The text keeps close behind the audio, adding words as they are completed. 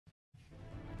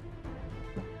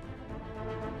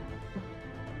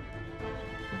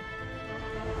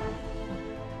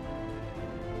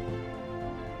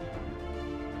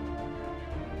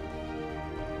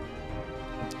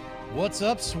What's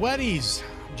up, sweaties?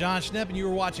 Jon Schnepp, and you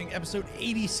were watching episode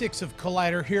 86 of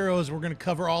Collider Heroes. We're going to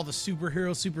cover all the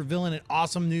superhero, supervillain, and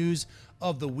awesome news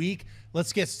of the week.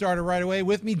 Let's get started right away.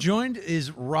 With me joined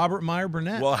is Robert Meyer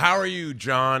Burnett. Well, how are you,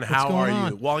 John? How are you?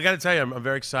 On? Well, I got to tell you, I'm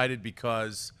very excited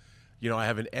because, you know, I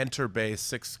have an Enterbay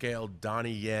 6-scale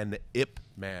Donnie Yen Ip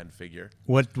Man figure.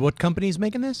 What company is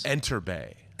making this?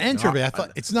 Enterbay. Enterbay. I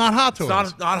thought it's not Hot Toys.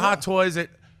 It's not Hot Toys.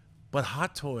 But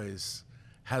Hot Toys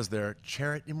has their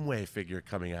Chariot Imwe figure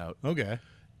coming out. Okay.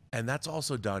 And that's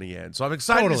also Donnie Yen. So I'm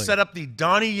excited to set up the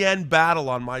Donnie Yen battle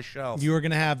on my shelf. You are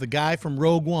going to have the guy from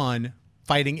Rogue One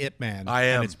fighting Ip Man. I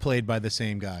am. And it's played by the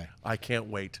same guy. I can't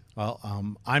wait. Well,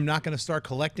 I'm not going to start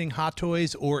collecting Hot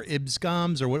Toys or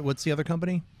Ibscoms, or what's the other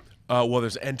company? Well,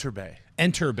 there's Enterbay.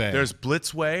 Enterbay. There's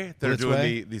Blitzway. They're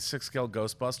doing the 6-scale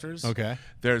Ghostbusters. Okay.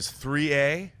 There's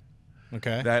 3A.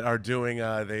 Okay. That are doing,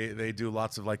 they do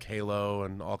lots of like Halo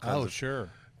and all kinds of. Oh, sure.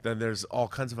 Then there's all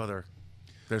kinds of other.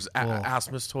 There's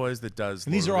Asmus Toys that does.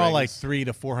 And these are all like $300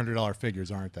 to $400 figures,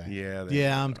 aren't they? Yeah.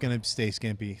 Yeah, I'm gonna stay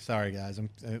skimpy. Sorry, guys.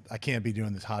 I can't be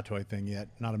doing this Hot Toy thing yet.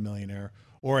 Not a millionaire,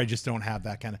 or I just don't have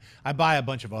that kind of. I buy a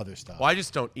bunch of other stuff. Well, I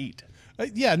just don't eat.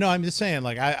 Yeah, no, I'm just saying.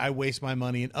 Like I waste my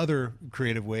money in other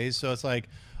creative ways. So it's like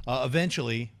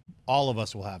eventually all of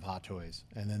us will have Hot Toys,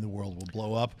 and then the world will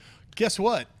blow up. Guess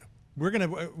what?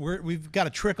 We've got a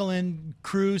trickle in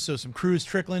cruise, so some crews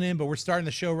trickling in, but we're starting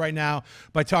the show right now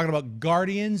by talking about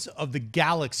Guardians of the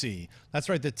Galaxy. That's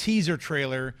right, the teaser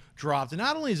trailer dropped. And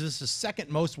not only is this the second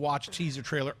most watched teaser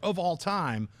trailer of all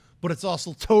time, but it's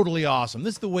also totally awesome.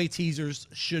 This is the way teasers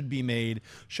should be made.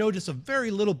 Show just a very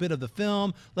little bit of the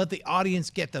film, let the audience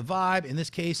get the vibe. In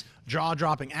this case,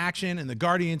 jaw-dropping action and the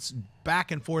Guardians' back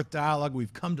and forth dialogue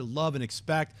we've come to love and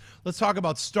expect. Let's talk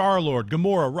about Starlord,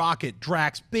 Gamora, Rocket,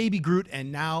 Drax, Baby Groot,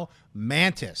 and now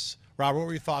Mantis. Robert, what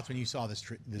were your thoughts when you saw this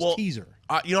teaser?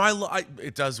 You know,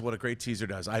 it does what a great teaser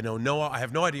does. I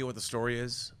have no idea what the story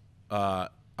is.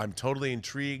 I'm totally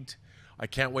intrigued. I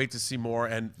can't wait to see more.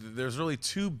 And there's really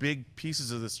two big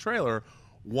pieces of this trailer.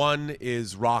 One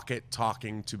is Rocket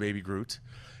talking to Baby Groot,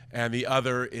 and the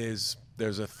other is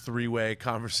there's a three-way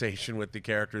conversation with the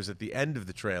characters at the end of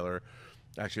the trailer.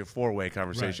 Actually, a four-way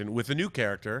conversation with a new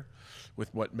character,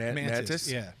 with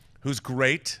Mantis, yeah, who's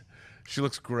great. She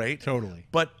looks great, totally.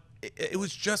 But it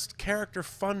was just character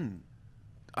fun.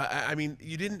 I mean,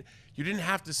 you didn't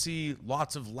have to see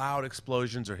lots of loud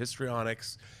explosions or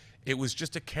histrionics. It was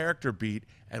just a character beat,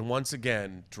 and once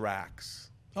again,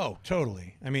 Drax. Oh,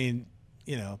 totally. I mean,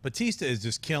 you know, Batista is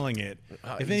just killing it.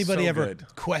 If anybody ever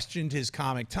questioned his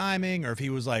comic timing, or if he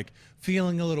was like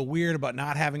feeling a little weird about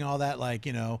not having all that, like,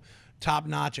 you know,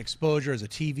 top-notch exposure as a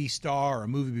TV star or a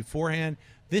movie beforehand,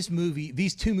 these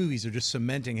two movies are just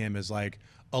cementing him as like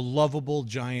a lovable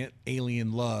giant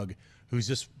alien lug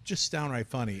who's just downright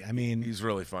funny. I mean, he's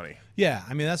really funny. Yeah,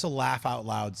 I mean, that's a laugh out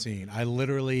loud scene. I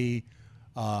literally.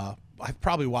 I've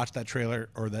probably watched that trailer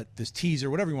or this teaser,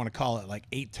 whatever you want to call it, like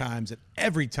 8 times, and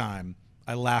every time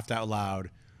I laughed out loud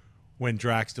when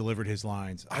Drax delivered his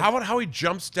lines. How about how he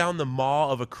jumps down the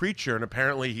maw of a creature and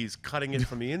apparently he's cutting it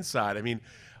from the inside? I mean,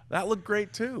 that looked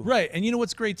great too. Right, and you know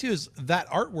what's great too is that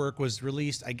artwork was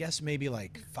released, I guess maybe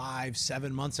like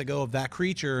 5-7 months ago of that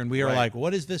creature, and we were like,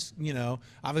 what is this? You know,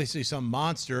 obviously some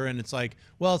monster, and it's like,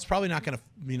 well, it's probably not going to,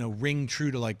 you know, ring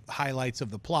true to like highlights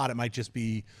of the plot. It might just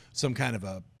be some kind of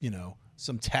a, you know,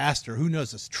 some test, or who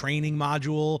knows, this training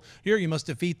module. Here, you must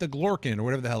defeat the Glorkin or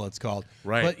whatever the hell it's called.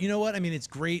 Right. But you know what? I mean, it's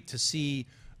great to see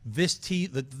this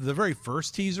the very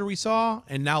first teaser we saw,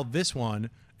 and now this one,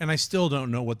 and I still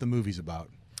don't know what the movie's about.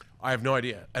 I have no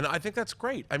idea, and I think that's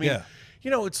great. I mean, you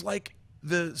know, it's like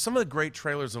some of the great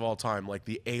trailers of all time, like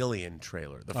the Alien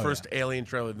trailer, the first Alien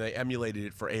trailer. They emulated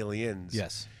it for Aliens.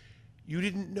 Yes, you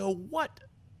didn't know what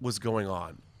was going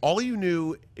on. All you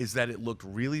knew is that it looked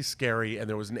really scary and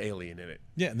there was an alien in it.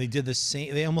 Yeah, and they did the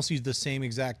same. They almost used the same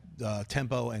exact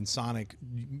tempo and sonic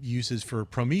uses for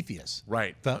Prometheus.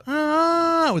 Right. The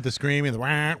with the screaming, the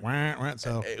wah, wah, wah.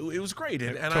 So it was great,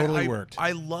 and totally worked.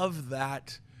 I love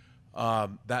that.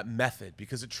 That method,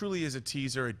 because it truly is a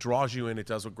teaser. It draws you in. It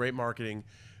does what great marketing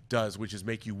does, which is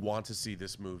make you want to see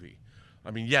this movie.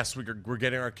 I mean, yes, we're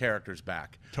getting our characters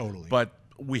back. Totally. But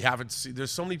we haven't seen. There's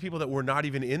so many people that were not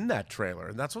even in that trailer,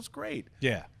 and that's what's great.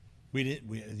 Yeah. We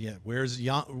didn't. Yeah. Where's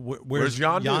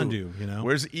Yondu? You know.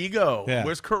 Where's Ego? Yeah.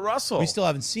 Where's Kurt Russell? We still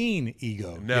haven't seen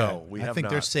Ego. No, we have not. I think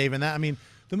they're saving that. I mean,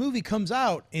 the movie comes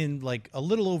out in like a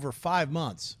little over 5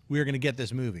 months. We are going to get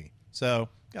this movie. So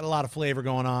got a lot of flavor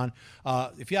going on.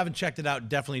 If you haven't checked it out,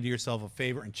 definitely do yourself a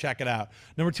favor and check it out.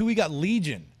 Number 2, we got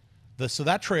Legion. So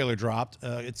that trailer dropped.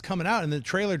 It's coming out, and the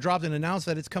trailer dropped and announced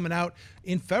that it's coming out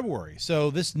in February. So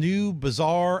this new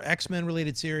bizarre X-Men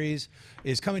related series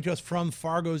is coming to us from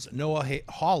Fargo's Noah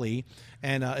Hawley,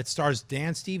 and it stars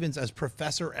Dan Stevens as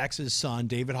Professor X's son,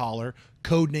 David Haller,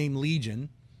 codename Legion.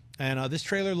 And this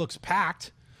trailer looks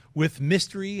packed with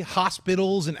mystery,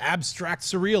 hospitals, and abstract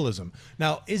surrealism.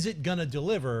 Now, is it gonna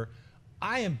deliver?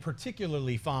 I am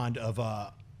particularly fond of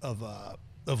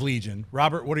Legion.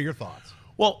 Robert, what are your thoughts?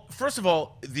 Well, first of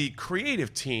all, the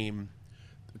creative team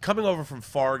coming over from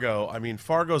Fargo. I mean,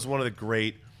 Fargo is one of the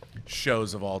great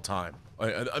shows of all time.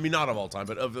 I mean, not of all time,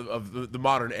 but of the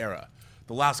modern era.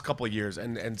 The last couple of years,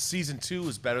 and season 2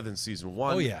 is better than season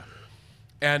 1. Oh yeah.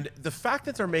 And the fact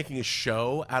that they're making a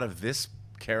show out of this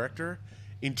character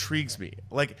intrigues me.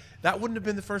 Like, that wouldn't have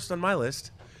been the first on my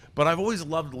list, but I've always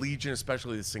loved Legion,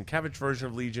 especially the Sienkiewicz version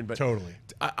of Legion. But totally,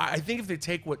 I think if they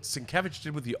take what Sienkiewicz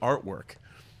did with the artwork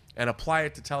and apply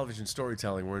it to television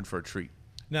storytelling, we're in for a treat.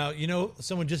 Now, you know,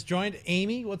 someone just joined.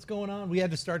 Amy, what's going on? We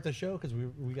had to start the show because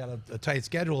we got a tight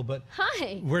schedule, but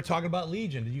hi, we're talking about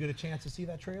Legion. Did you get a chance to see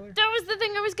that trailer? That was the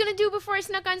thing I was going to do before I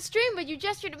snuck on stream, but you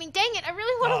gestured at me. Dang it, I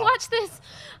really want to watch this.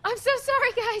 I'm so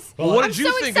sorry, guys. Well, what did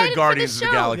you think of Guardians of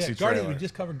the Galaxy trailer? We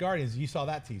just covered Guardians. You saw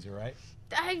that teaser, right?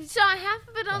 I saw half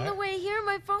of it on the way here.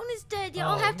 My phone is dead.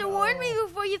 Y'all have to warn me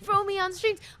before you throw me on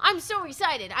streams. I'm so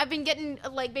excited. I've been getting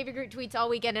like Baby Groot tweets all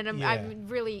weekend, and I'm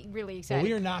really, really excited. Well,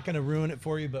 we are not going to ruin it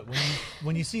for you, but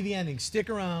when you see the ending, stick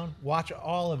around, watch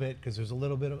all of it, because there's a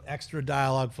little bit of extra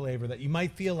dialogue flavor that you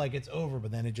might feel like it's over,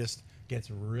 but then it just gets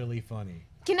really funny.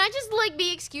 Can I just like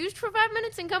be excused for 5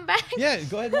 minutes and come back? Yeah,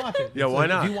 go ahead and watch it. Yeah, why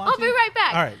not? I'll be right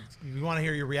back. All right, we want to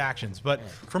hear your reactions. But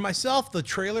for myself, the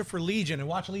trailer for Legion, and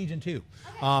watch Legion too.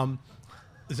 Okay.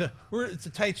 It's a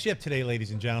tight ship today, ladies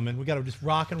and gentlemen. We got to just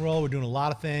rock and roll. We're doing a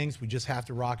lot of things. We just have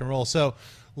to rock and roll. So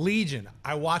Legion,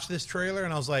 I watched this trailer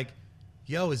and I was like,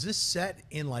 yo, is this set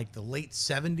in like the late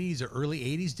 70s or early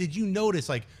 80s? Did you notice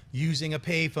like using a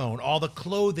payphone? All the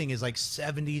clothing is like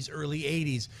 70s, early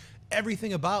 80s.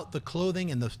 Everything about the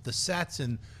clothing and the sets,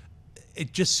 and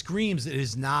it just screams it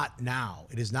is not now.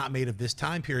 It is not made of this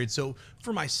time period. So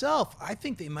for myself, I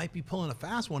think they might be pulling a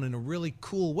fast one in a really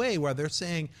cool way where they're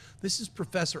saying this is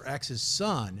Professor X's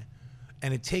son,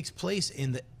 and it takes place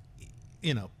in the,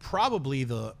 you know, probably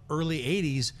the early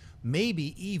 80s,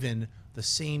 maybe even the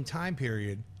same time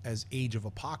period as Age of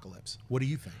Apocalypse. What do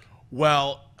you think?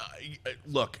 Well,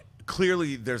 look,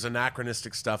 clearly there's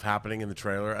anachronistic stuff happening in the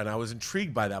trailer, and I was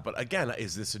intrigued by that. But again,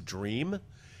 is this a dream?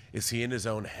 Is he in his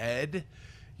own head?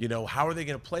 You know, how are they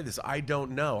going to play this? I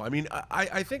don't know. I mean,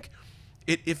 I think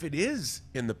if it is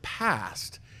in the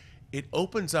past, it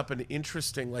opens up an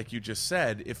interesting, like you just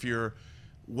said, if you're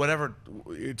whatever,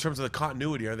 in terms of the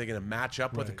continuity, are they going to match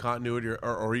up with the continuity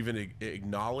or even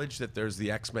acknowledge that there's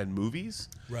the X-Men movies?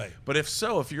 Right. But if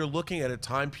so, if you're looking at a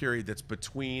time period that's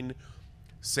between,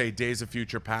 say, Days of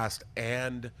Future Past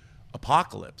and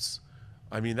Apocalypse,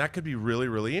 I mean, that could be really,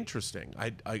 really interesting.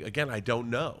 Again, I don't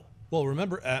know. Well,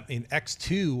 remember, in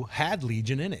X2 had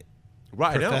Legion in it.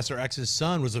 Right. Professor X's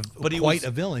son was quite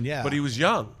a villain, yeah. But he was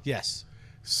young. Yes.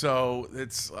 So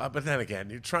it's, but then again,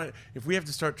 you're trying. If we have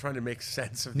to start trying to make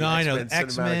sense of the I know X-Men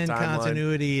X-Men timeline,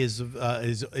 continuity is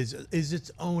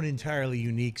its own entirely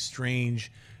unique,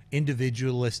 strange,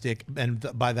 individualistic, and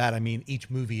by that I mean each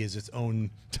movie is its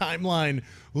own timeline.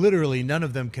 Literally, none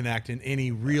of them connect in any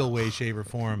real way, shape, or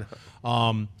form.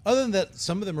 Other than that,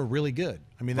 some of them are really good.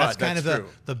 I mean, that's kind of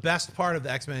the best part of the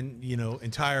X-Men, you know,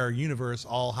 entire universe.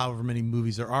 All however many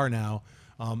movies there are now,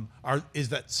 is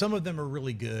that some of them are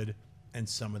really good and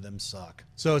some of them suck.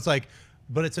 So it's like,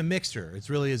 but it's a mixture. It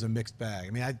really is a mixed bag. I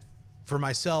mean, for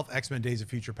myself, X-Men: Days of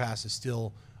Future Past is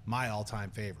still my all-time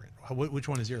favorite. Which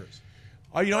one is yours?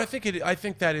 You know, I think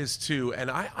that is too. And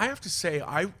I have to say,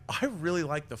 I really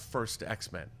like the first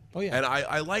X-Men. Oh yeah. And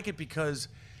I like it because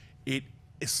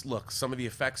look, some of the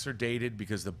effects are dated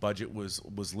because the budget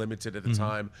was limited at the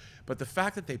time. But the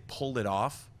fact that they pulled it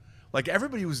off, like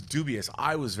everybody was dubious.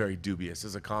 I was very dubious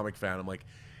as a comic fan. I'm like,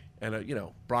 and you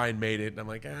know, Brian made it, and I'm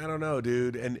like, I don't know,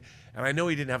 dude. And I know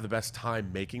he didn't have the best time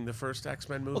making the first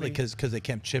X-Men movie. Well, because they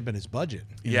kept chipping his budget.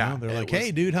 You yeah, know? They're like, hey,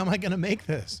 dude, how am I going to make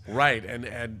this? Right,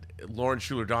 and Lauren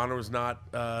Schuler Donner was not,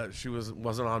 she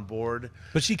wasn't on board.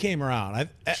 But she came around.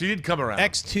 She did come around.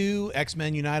 X2,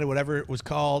 X-Men United, whatever it was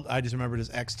called, I just remember it as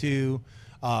X2,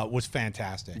 was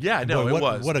fantastic. Yeah, no, it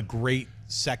was. What a great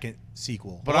second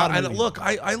sequel. But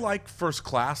I like First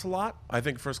Class a lot. I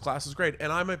think First Class is great,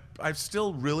 and I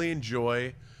still really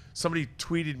enjoy. Somebody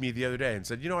tweeted me the other day and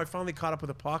said, you know, I finally caught up with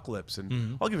Apocalypse,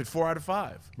 and I'll give it 4 out of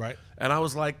 5. Right. And I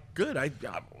was like, good.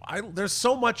 There's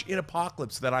so much in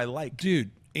Apocalypse that I like.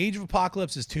 Dude, Age of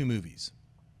Apocalypse is 2 movies.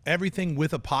 everything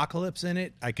with Apocalypse in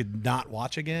it, I could not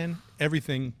watch again.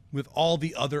 Everything with all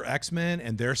the other X-Men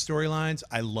and their storylines,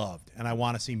 I loved, and I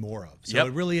want to see more of. So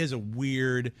it really is a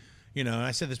weird, you know, and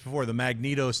I said this before, the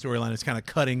Magneto storyline is kind of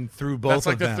cutting through both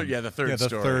of them. The third the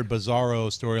story. third Bizarro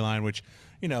storyline, which,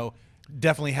 you know,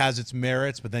 definitely has its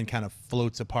merits, but then kind of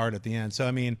floats apart at the end. So,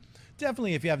 I mean,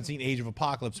 definitely if you haven't seen Age of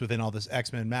Apocalypse within all this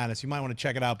X-Men madness, you might want to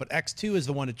check it out. But X2 is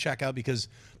the one to check out because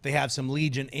they have some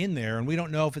Legion in there, and we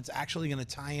don't know if it's actually going to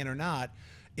tie in or not.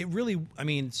 It really, I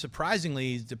mean,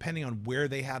 surprisingly, depending on where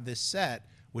they have this set,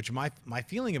 which my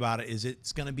feeling about it is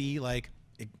it's going to be like,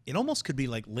 it almost could be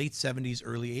like late 70s,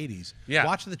 early 80s. Yeah.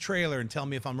 Watch the trailer and tell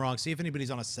me if I'm wrong. See if anybody's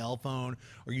on a cell phone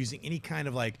or using any kind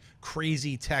of like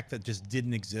crazy tech that just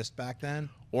didn't exist back then.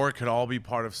 Or it could all be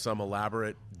part of some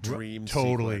elaborate dream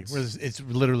Totally. sequence. It's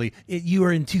literally, you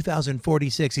are in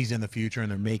 2046. He's in the future and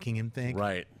they're making him think.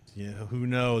 Right. Yeah, who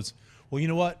knows? Well, you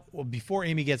know what? Well, before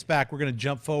Amy gets back, we're going to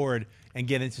jump forward and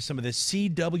get into some of this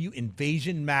CW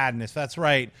invasion madness. That's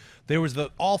right. There was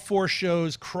all 4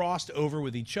 shows crossed over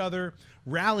with each other,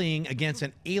 rallying against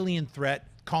an alien threat,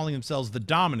 calling themselves the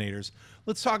Dominators.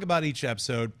 Let's talk about each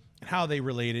episode and how they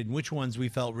related and which ones we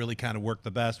felt really kind of worked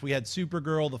the best. We had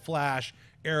Supergirl, The Flash,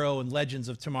 Arrow, and Legends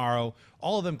of Tomorrow,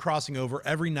 all of them crossing over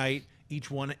every night, each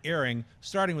one airing.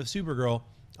 Starting with Supergirl,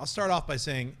 I'll start off by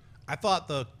saying I thought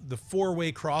the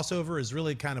 4-way crossover is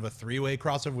really kind of a 3-way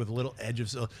crossover with a little edge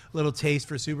of a little taste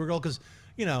for Supergirl because,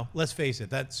 you know, let's face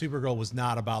it, that Supergirl was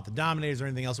not about the Dominators or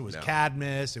anything else. It was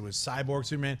Cadmus, it was Cyborg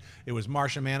Superman, it was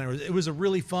Martian Manhunter. It was a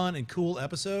really fun and cool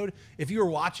episode. If you were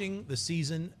watching the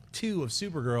season 2 of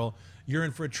Supergirl, you're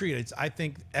in for a treat. I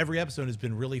think every episode has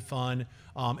been really fun.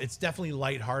 It's definitely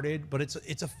lighthearted, but it's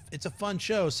a fun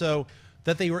show. So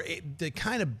that they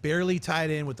kind of barely tied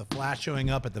in with the Flash showing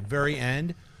up at the very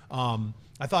end.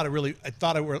 I thought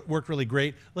it worked really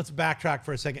great. Let's backtrack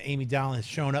for a second. Amy Dallen has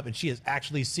shown up, and she has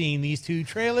actually seen these 2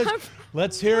 trailers.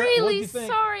 Let's hear it. What do you think?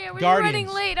 Sorry, I was Guardians.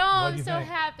 running late. Oh, I'm so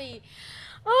happy.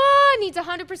 Oh, it needs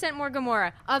 100% more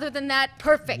Gamora. Other than that,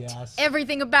 perfect. Yes.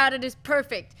 Everything about it is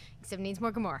perfect, except it needs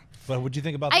more Gamora. But what do you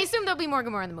think about? I assume there'll be more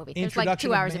Gamora in the movie. There's like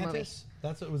 2 hours of movie.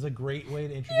 It was a great way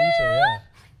to introduce her. Yeah.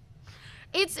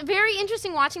 It's very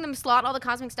interesting watching them slot all the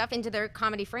cosmic stuff into their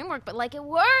comedy framework, but like it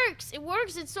works. It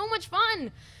works. It's so much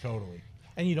fun. Totally.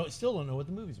 And you still don't know what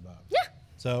the movie's about. Yeah.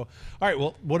 So, all right.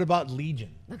 Well, what about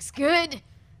Legion? Looks good.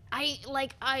 I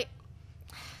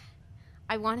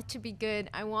want it to be good.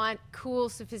 I want cool,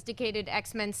 sophisticated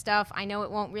X-Men stuff. I know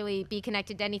it won't really be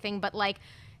connected to anything, but like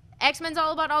X-Men's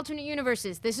all about alternate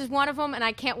universes. This is one of them, and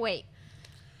I can't wait.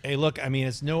 Hey, look, I mean,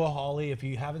 it's Noah Hawley. If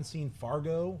you haven't seen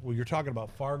Fargo, well, you're talking about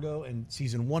Fargo and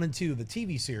season 1 and 2, the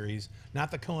TV series,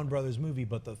 not the Coen Brothers movie,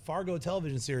 but the Fargo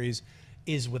television series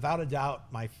is without a doubt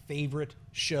my favorite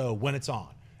show when it's on.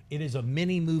 It is a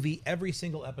mini movie every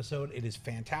single episode. It is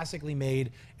fantastically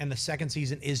made, and the second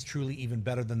season is truly even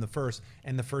better than the first,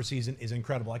 and the first season is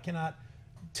incredible. I cannot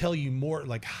tell you more,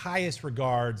 like highest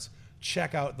regards.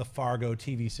 Check out the Fargo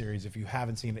TV series if you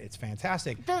haven't seen it. It's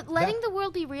fantastic. Letting the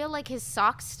world be real, like his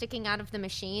socks sticking out of the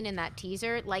machine in that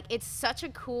teaser, like it's such a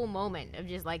cool moment of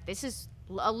just like, this is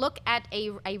a look at a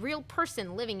real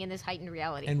person living in this heightened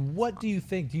reality. And what do you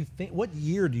think? What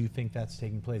year do you think that's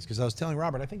taking place? Because I was telling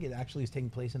Robert, I think it actually is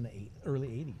taking place in the early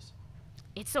 80s.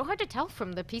 It's so hard to tell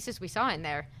from the pieces we saw in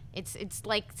there. It's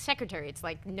like Secretary. It's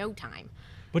like no time.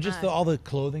 But just all the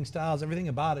clothing styles, everything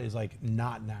about it is like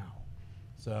not now.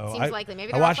 So seems likely.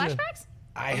 Maybe there are flashbacks?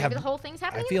 Maybe the whole thing's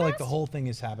happening I feel like the whole thing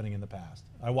is happening in the past.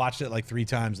 I watched it like 3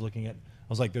 times looking at, I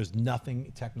was like, there's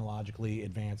nothing technologically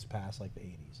advanced past like the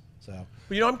 80s. So, well,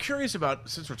 you know, I'm curious about,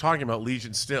 since we're talking about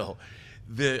Legion still,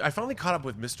 I finally caught up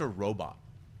with Mr. Robot.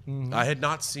 Mm-hmm. I had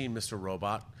not seen Mr.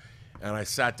 Robot, and I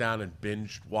sat down and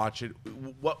binge watched it.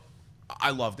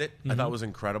 I loved it. I thought it was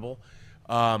incredible.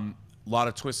 A lot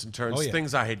of twists and turns,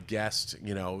 things I had guessed.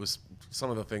 You know, it was, some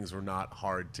of the things were not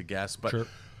hard to guess, but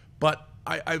but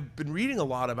I've been reading a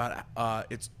lot about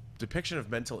its depiction of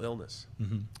mental illness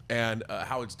and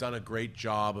how it's done a great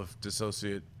job of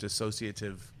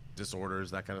dissociative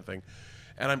disorders, that kind of thing.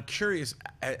 And I'm curious,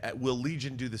 will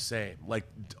Legion do the same? Like,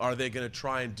 are they going to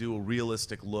try and do a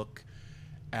realistic look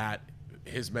at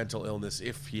his mental illness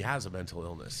if he has a mental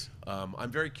illness?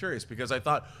 I'm very curious because I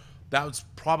thought that was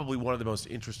probably one of the most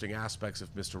interesting aspects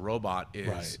of Mr. Robot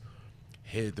is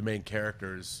the main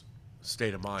character's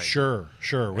state of mind. Sure.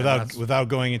 Without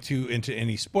going into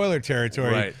any spoiler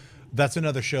territory, that's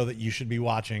another show that you should be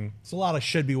watching. It's a lot of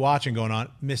should be watching going on.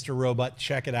 Mr. Robot,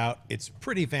 check it out. It's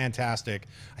pretty fantastic.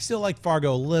 I still like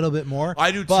Fargo a little bit more.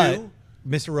 I do too.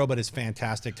 Mr. Robot is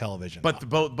fantastic television. But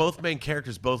both main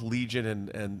characters, both Legion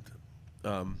and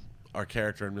our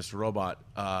character in Mr. Robot,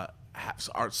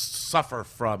 suffer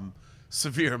from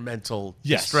severe mental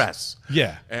Yes. distress.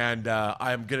 Yeah. And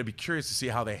I'm going to be curious to see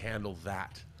how they handle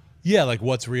that. Yeah, like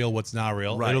what's real, what's not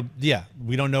real. Right. Yeah,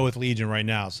 we don't know with Legion right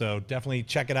now, so definitely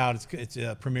check it out. It's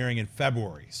premiering in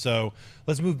February. So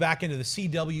let's move back into the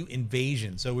CW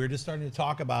Invasion. So we were just starting to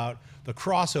talk about the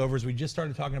crossovers. We just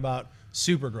started talking about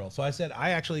Supergirl. So I said I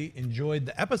actually enjoyed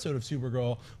the episode of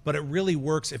Supergirl, but it really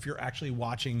works if you're actually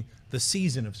watching the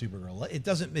season of Supergirl. It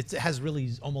doesn't. It has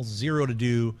really almost zero to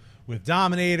do with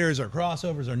Dominators or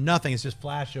crossovers or nothing. It's just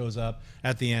Flash shows up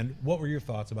at the end. What were your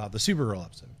thoughts about the Supergirl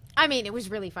episode? I mean, it was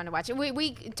really fun to watch.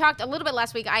 We talked a little bit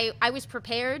last week. I was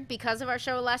prepared because of our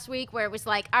show last week where it was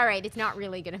like, all right, it's not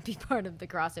really going to be part of the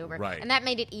crossover. Right. And that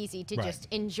made it easy to just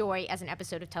enjoy as an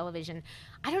episode of television.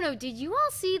 I don't know, did you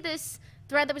all see this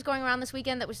thread that was going around this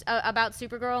weekend that was about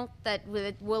Supergirl that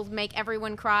will make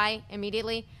everyone cry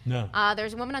immediately? No.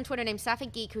 There's a woman on Twitter named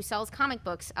Sapphic Geek who sells comic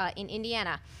books in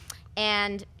Indiana.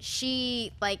 And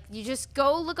she, like, you just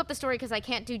go look up the story because I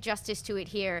can't do justice to it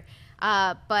here.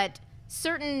 But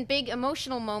certain big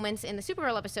emotional moments in the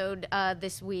Supergirl episode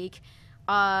this week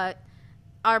are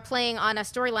playing on a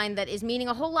storyline that is meaning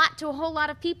a whole lot to a whole lot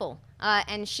of people.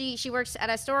 And she works at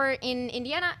a store in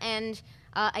Indiana, and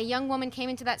a young woman came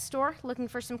into that store looking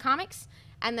for some comics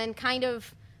and then kind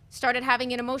of started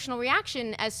having an emotional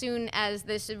reaction as soon as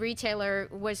this retailer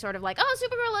was sort of like, oh,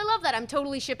 Supergirl, I love that. I'm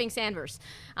totally shipping Danvers.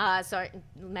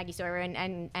 Maggie Sawyer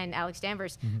and Alex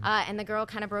Danvers. Mm-hmm. And the girl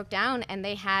kind of broke down, and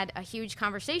they had a huge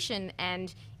conversation.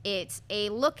 And it's a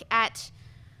look at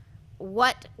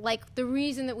what, like, the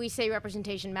reason that we say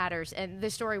representation matters. And the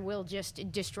story will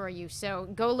just destroy you. So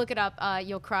go look it up.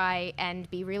 You'll cry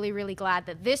and be really, really glad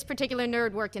that this particular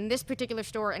nerd worked in this particular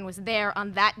store and was there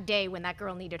on that day when that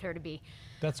girl needed her to be.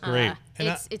 That's great.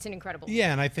 It's an incredible.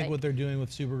 Yeah, and I think what they're doing with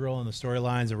Supergirl and the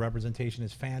storylines, the representation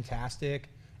is fantastic,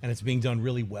 and it's being done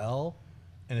really well.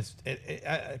 And it's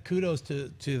kudos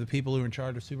to the people who are in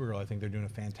charge of Supergirl. I think they're doing a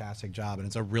fantastic job, and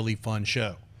it's a really fun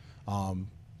show.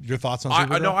 Your thoughts on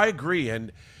Supergirl? No, I agree,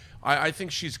 and I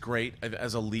think she's great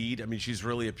as a lead. I mean, she's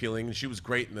really appealing, and she was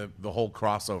great in the whole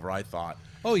crossover, I thought.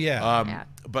 Oh, yeah.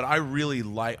 But I really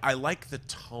like the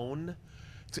tone.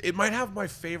 It might have my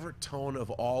favorite tone of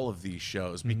all of these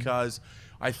shows because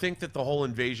I think that the whole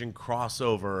Invasion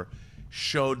crossover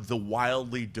showed the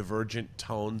wildly divergent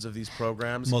tones of these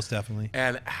programs. Most definitely.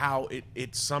 And how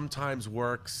it sometimes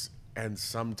works and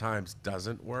sometimes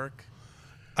doesn't work.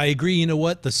 I agree. You know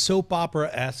what? The soap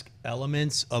opera-esque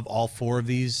elements of all four of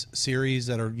these series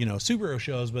that are, superhero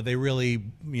shows, but they really,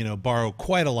 borrow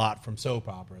quite a lot from soap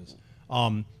operas.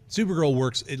 Supergirl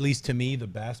works, at least to me, the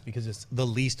best because it's the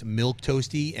least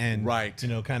milquetoasty and,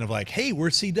 kind of like, hey, we're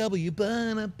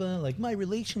CW, like my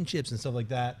relationships and stuff like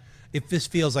that. If this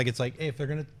feels like it's like, hey, if they're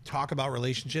going to talk about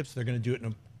relationships, they're going to do it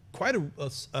in quite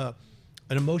an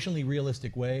emotionally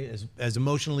realistic way, as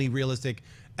emotionally realistic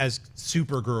as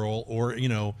Supergirl or,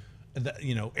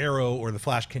 Arrow or the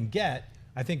Flash can get.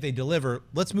 I think they deliver.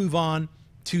 Let's move on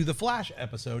to the Flash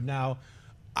episode. Now,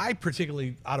 I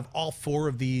particularly, out of all four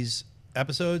of these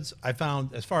episodes, I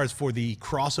found, as far as for the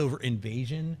crossover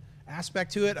invasion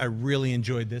aspect to it, I really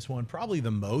enjoyed this one probably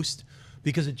the most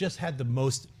because it just had the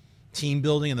most team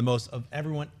building and the most of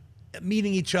everyone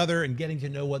meeting each other and getting to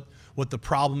know what the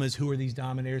problem is, who are these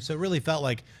Dominators. So it really felt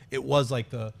like it was like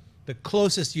the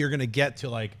closest you're going to get to,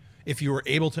 like, if you were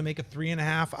able to make a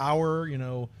 3.5 hour,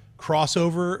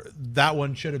 crossover, that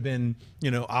one should have been,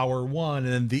 hour one,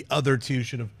 and then the other two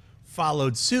should have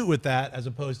followed suit with that, as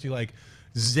opposed to like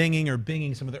zinging or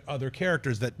binging some of their other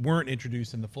characters that weren't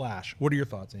introduced in the Flash. What are your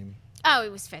thoughts, Amy? Oh,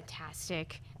 it was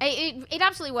fantastic. It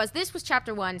absolutely was. This was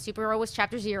chapter 1. Supergirl was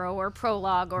chapter 0 or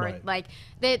prologue, or like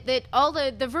that all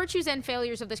the virtues and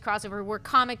failures of this crossover were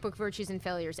comic book virtues and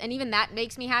failures. And even that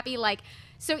makes me happy. Like,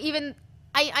 so even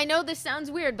I know this sounds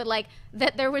weird, but like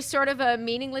that there was sort of a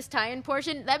meaningless tie-in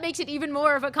portion, that makes it even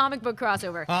more of a comic book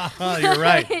crossover. You're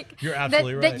right. You're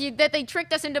absolutely right. That they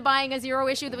tricked us into buying a 0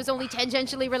 issue that was only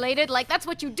tangentially related. Like, that's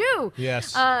what you do.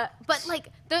 Yes. But like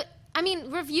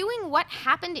reviewing what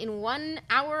happened in 1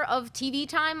 hour of TV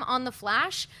time on The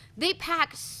Flash, they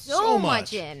pack so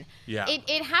much in. Yeah.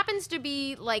 It happens to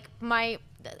be like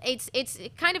it's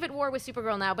kind of at war with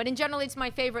Supergirl now, but in general, it's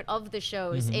my favorite of the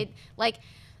shows.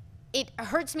 It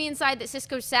hurts me inside that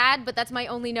Cisco's sad, but that's my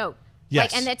only note.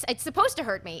 Yes. And it's supposed to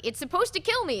hurt me. It's supposed to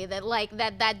kill me that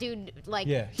that dude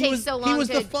takes so long. He was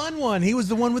the fun one. He was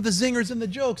the one with the zingers and the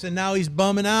jokes, and now he's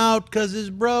bumming out because his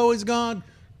bro is gone.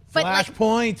 But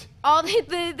Flashpoint. All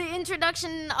the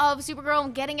introduction of Supergirl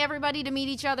and getting everybody to meet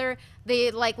each other,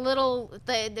 the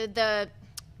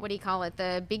what do you call it?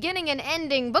 The beginning and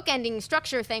ending, bookending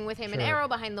structure thing with him and Arrow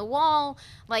behind the wall.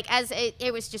 Like, as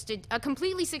it was just a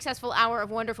completely successful hour of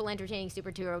wonderful, entertaining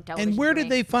superhero television. And where did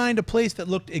they find a place that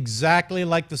looked exactly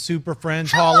like the Super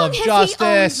Friends How Hall long of has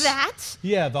Justice? He owned that?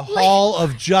 Yeah, the Hall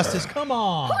of Justice. Come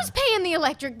on. Who's paying the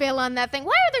electric bill on that thing?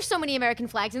 Why are there so many American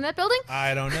flags in that building?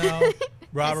 I don't know.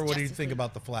 Robert, what do you think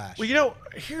about The Flash? Well, you know,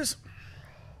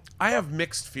 I have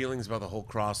mixed feelings about the whole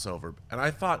crossover, and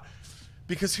I thought,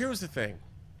 because here's the thing,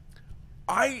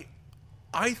 I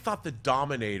thought the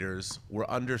Dominators were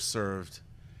underserved,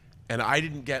 and I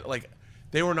didn't get, like,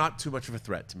 they were not too much of a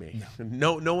threat to me.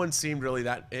 No one seemed really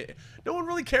no one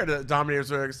really cared. The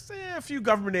Dominators were a few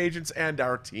government agents and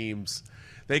our teams.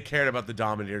 They cared about the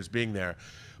Dominators being there.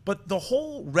 But the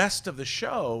whole rest of the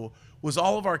show was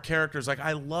all of our characters. Like,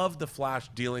 I loved the Flash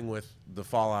dealing with the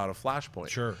fallout of Flashpoint.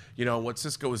 Sure. You know, what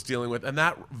Cisco was dealing with. And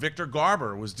that Victor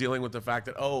Garber was dealing with the fact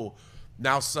that, oh,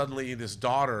 now suddenly this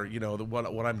daughter, you know,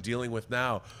 what I'm dealing with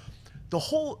now. The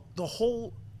whole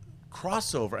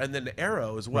crossover, and then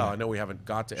Arrow as well. Right. I know we haven't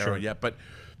got to Arrow yet, but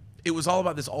it was all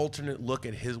about this alternate look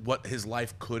at what his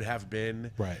life could have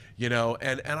been. Right. You know,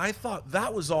 and I thought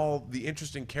that was all the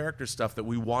interesting character stuff that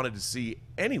we wanted to see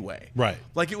anyway. Right.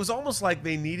 Like, it was almost like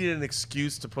they needed an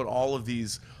excuse to put all of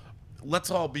these,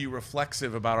 let's all be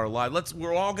reflexive about our lives.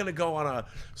 We're all going to go on a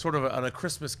sort of on a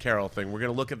Christmas Carol thing. We're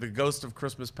going to look at the Ghost of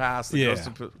Christmas Past, the Ghost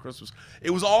of Christmas.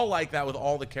 It was all like that with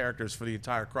all the characters for the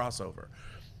entire crossover.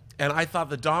 And I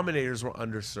thought the Dominators were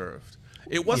underserved.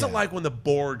 It wasn't like when the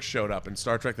Borg showed up in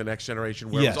Star Trek The Next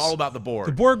Generation, where it was all about the Borg.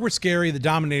 The Borg were scary. The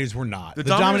Dominators were not. The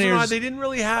Dominators were not. They didn't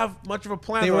really have much of a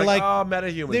plan. They were like, oh,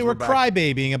 metahumans. They were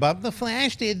crybabying about the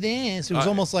Flash did this. It was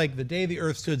almost like the day the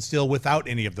Earth stood still without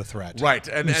any of the threat. Right.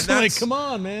 And that's like, come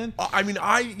on, man. I mean,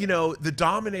 you know, the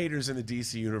Dominators in the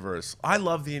DC universe, I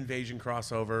love the invasion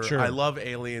crossover. Sure. I love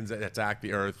aliens that attack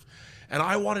the Earth. And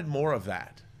I wanted more of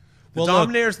that. The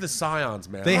Dominators, the Scions,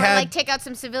 man. They had like take out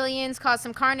some civilians, cause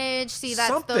some carnage. See that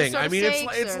something. Those sort I of mean,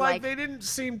 stakes, it's like they didn't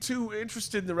seem too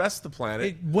interested in the rest of the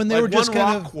planet. When they were just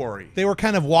kind of quarry. They were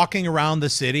kind of walking around the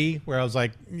city, where I was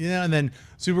like, yeah, and then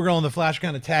Supergirl and the Flash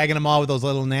kind of tagging them all with those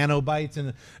little nanobites, and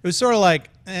it was sort of like,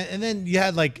 and then you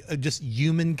had like just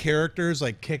human characters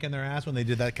like kicking their ass when they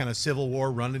did that kind of Civil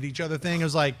War run at each other thing. It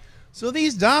was like, so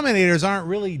these Dominators aren't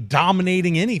really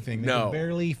dominating anything. They can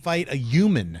barely fight a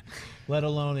human. Let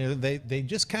alone they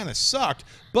just kind of sucked,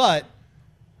 but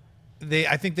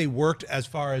I think they worked as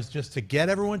far as just to get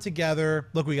everyone together.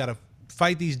 Look, we got to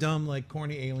fight these dumb, like,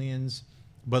 corny aliens,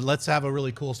 but let's have a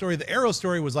really cool story. The Arrow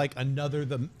story was like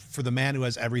for the man who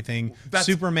has everything.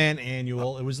 Superman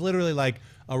annual. It was literally like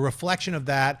a reflection of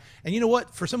that. And you know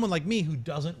what? For someone like me who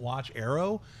doesn't watch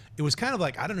Arrow, it was kind of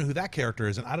like, I don't know who that character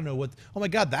is, and I don't know what. Oh my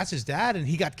God, that's his dad, and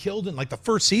he got killed in like the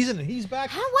first season, and he's back.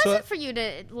 How was it for you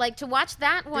to watch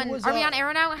that one? Are we on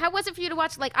Arrow now? How was it for you to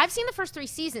watch? Like, I've seen the first 3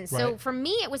 seasons, so for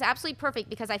me it was absolutely perfect,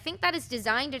 because I think that is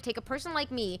designed to take a person like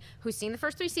me who's seen the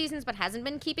first 3 seasons but hasn't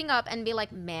been keeping up and be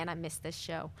like, man, I missed this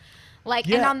show. Like,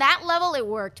 and on that level, it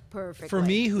worked perfectly. For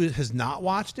me, who has not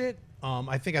watched it,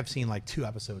 I think I've seen like 2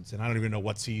 episodes, and I don't even know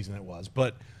what season it was,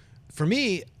 but. For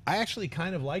me, I actually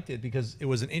kind of liked it because it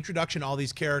was an introduction to all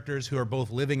these characters who are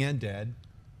both living and dead,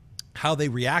 how they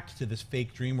react to this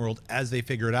fake dream world as they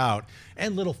figure it out,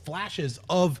 and little flashes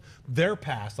of their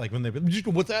past, like when they,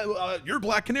 what's that? You're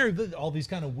Black Canary, all these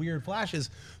kind of weird flashes.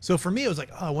 So for me, it was like,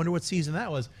 oh, I wonder what season that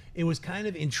was. It was kind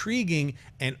of intriguing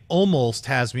and almost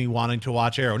has me wanting to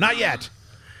watch Arrow. Not yet.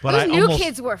 But those new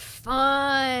kids were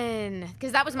fun,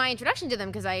 because that was my introduction to them,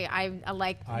 because I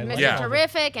like Mr.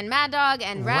 Terrific and Mad Dog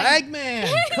and Ragman.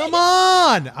 Come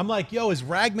on. I'm like, yo, is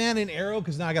Ragman in Arrow?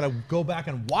 Because now I got to go back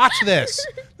and watch this.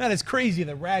 That is crazy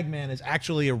that Ragman is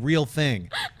actually a real thing.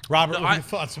 Robert, what are your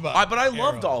thoughts about But I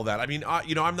loved all that. I mean,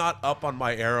 you know, I'm not up on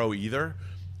my Arrow either,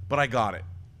 but I got it.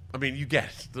 I mean, you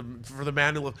get it. For the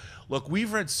man who look,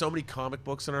 we've read so many comic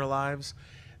books in our lives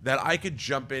that I could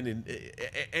jump in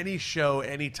any show,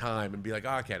 anytime, and be like, oh,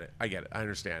 I get it, I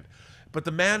understand. But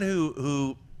the man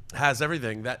who has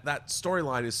everything, that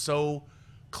storyline is so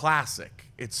classic.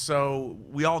 It's so,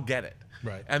 we all get it.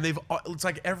 Right. And it's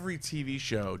like every TV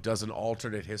show does an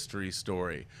alternate history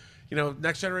story. You know,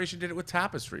 Next Generation did it with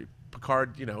Tapestry.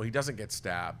 Picard, you know, he doesn't get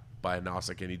stabbed by a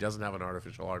Nausicaa, and he doesn't have an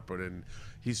artificial heart put in.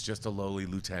 He's just a lowly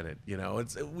lieutenant. You know,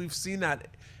 we've seen that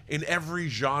in every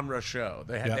genre show.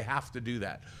 They have to do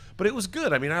that. But it was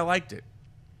good. I mean, I liked it.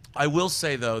 I will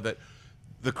say, though, that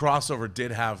the crossover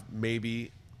did have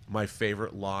maybe my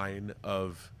favorite line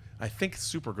of, I think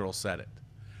Supergirl said it,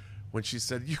 when she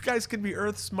said, you guys can be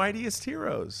Earth's mightiest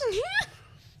heroes.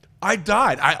 I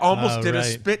died. I almost did a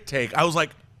spit take. I was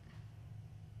like,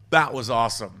 That was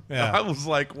awesome. Yeah. I was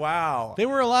like, wow. There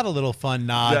were a lot of little fun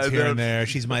nods here and there.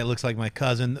 Looks like my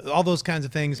cousin. All those kinds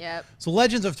of things. Yep. So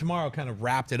Legends of Tomorrow kind of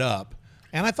wrapped it up.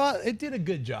 And I thought it did a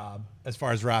good job as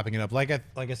far as wrapping it up. Like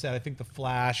I said, I think the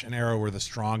Flash and Arrow were the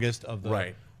strongest of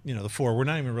the the four. We're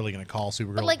not even really going to call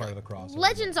Supergirl part of the crossover.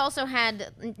 Legends also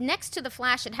had, next to the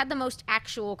Flash, it had the most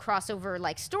actual crossover,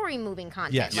 like story moving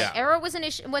content. Yes. Like Arrow was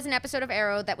an episode of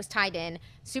Arrow that was tied in.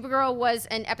 Supergirl was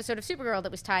an episode of Supergirl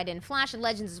that was tied in. Flash and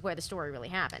Legends is where the story really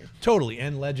happened. Totally.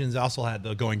 And Legends also had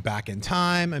the going back in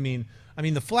time. I mean,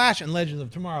 the Flash and Legends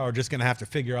of Tomorrow are just going to have to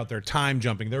figure out their time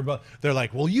jumping. They're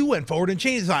like, well, you went forward and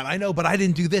changed the time. I know, but I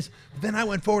didn't do this. Then I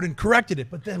went forward and corrected it.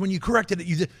 But then when you corrected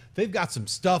it, they've got some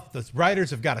stuff. The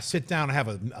writers have got to sit down and have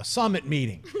a summit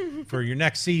meeting for your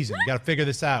next season. You got to figure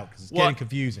this out because it's getting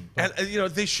confusing. But,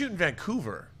 and they shoot in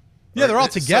Vancouver. Yeah, they're all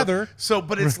together.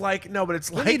 But it's like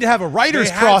they need to have a writers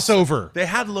crossover. They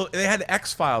had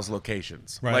X-Files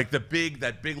locations, right. like that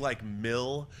big like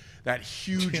mill. That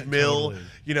huge mill,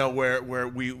 totally. Where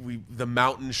we the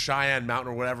mountain, Cheyenne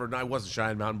Mountain or whatever. No, it wasn't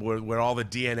Cheyenne Mountain, where all the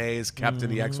DNA is kept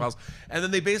in the X-Files. And then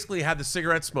they basically had the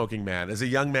cigarette smoking man as a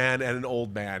young man and an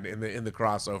old man in the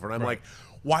crossover. And I'm like,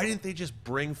 why didn't they just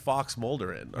bring Fox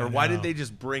Mulder in, or why didn't they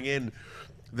just bring in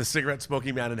the cigarette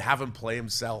smoking man and have him play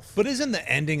himself? But isn't the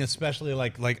ending especially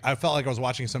like I felt like I was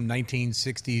watching some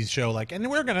 1960s show, like, and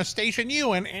we're gonna station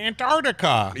you in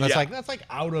Antarctica. That's like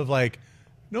out of like.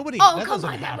 Nobody. Oh, that come doesn't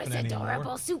on, that was happen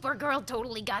adorable. anymore. Supergirl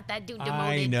totally got that dude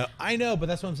demoted. I know, but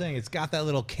that's what I'm saying. It's got that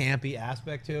little campy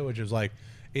aspect to it, which is like,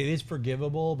 it is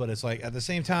forgivable, but it's like at the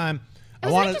same time, it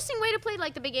was an interesting way to play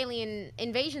like the big alien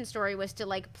invasion story was to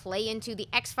like play into the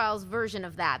X-Files version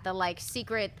of that, the like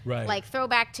secret like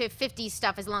throwback to 50s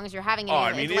stuff as long as you're having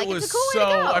it. It was it's a cool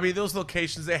way to go. I mean, those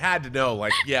locations, they had to know,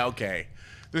 like, yeah, okay.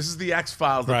 This is the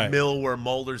X-Files, the mill where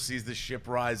Mulder sees the ship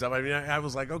rise up. I mean, I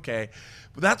was like, okay.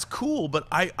 But that's cool, but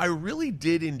I really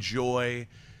did enjoy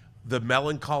the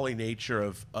melancholy nature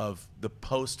of the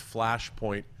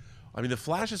post-Flashpoint. I mean, the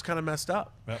Flash is kind of messed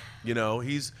up. Yep.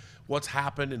 He's what's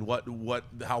happened and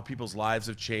how people's lives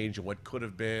have changed and what could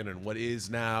have been and what is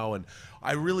now. And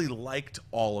I really liked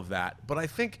all of that. But I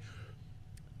think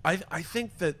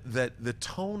that the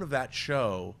tone of that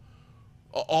show,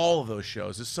 all of those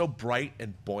shows, is so bright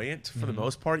and buoyant for the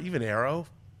most part, even Arrow,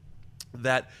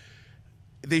 that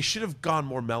they should have gone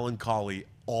more melancholy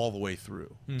all the way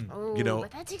through. Oh,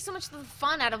 but that takes so much of the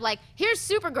fun out of like, here's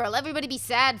Supergirl, everybody be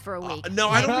sad for a week. No,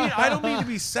 I don't mean to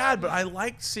be sad, but I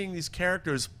liked seeing these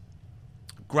characters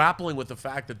grappling with the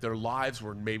fact that their lives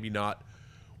were maybe not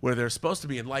where they're supposed to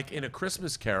be. And like in A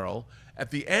Christmas Carol,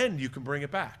 at the end you can bring it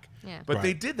back. Yeah. But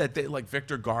they did that. Like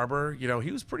Victor Garber,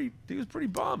 he was pretty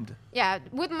bummed. Yeah,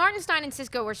 with Martin Stein and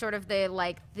Cisco were sort of the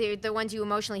ones you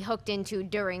emotionally hooked into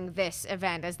during this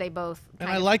event, as they both. And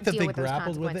I like that they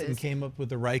grappled with it and came up with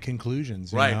the right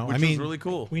conclusions. Which was really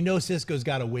cool. We know Cisco's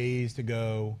got a ways to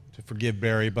go to forgive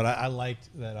Barry, but I liked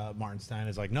that Martin Stein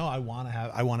is like, no, I want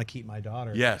to keep my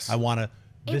daughter. Yes, I want to.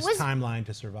 Timeline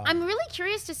to survive. I'm really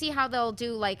curious to see how they'll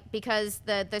do, because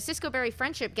the Cisco Barry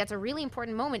friendship gets a really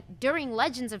important moment during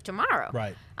Legends of Tomorrow.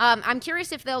 Right. I'm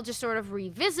curious if they'll just sort of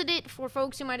revisit it for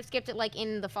folks who might have skipped it, like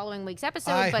in the following week's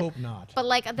episode. I hope not. But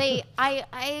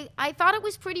I thought it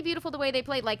was pretty beautiful the way they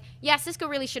played. Like, yeah, Cisco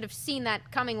really should have seen that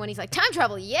coming when he's like, time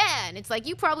travel, yeah, and it's like,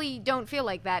 you probably don't feel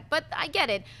like that, but I get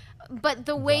it. But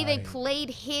the way they played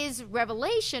his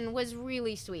revelation was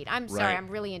really sweet. I'm sorry, I'm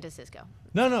really into Cisco.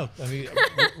 No. I mean,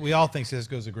 we all think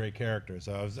Cisco's a great character,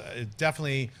 so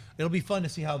it'll be fun to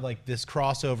see how this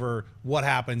crossover, what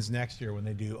happens next year when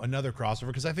they do another crossover,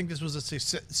 because I think this was a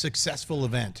successful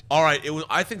event. All right,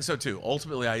 I think so too.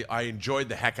 Ultimately, I enjoyed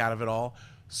the heck out of it all.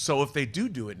 So if they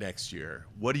do it next year,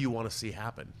 what do you want to see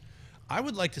happen? I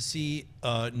would like to see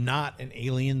not an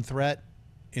alien threat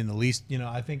in the least.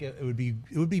 I think it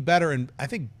would be better, and I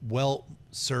think well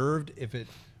served if it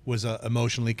was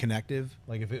emotionally connective,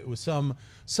 like if it was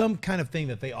some kind of thing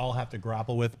that they all have to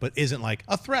grapple with, but isn't like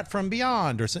a threat from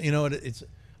beyond or something. It's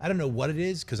I don't know what it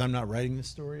is because I'm not writing this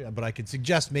story, but I could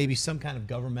suggest maybe some kind of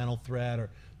governmental threat,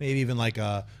 or maybe even like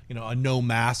a no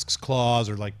masks clause,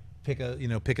 or like pick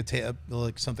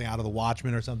like something out of the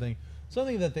Watchmen or something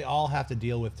that they all have to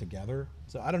deal with together.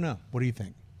 So I don't know. What do you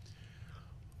think?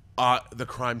 The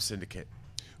Crime Syndicate.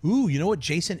 Ooh, you know what?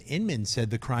 Jason Inman said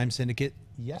the Crime Syndicate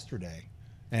yesterday.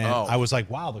 And I was like,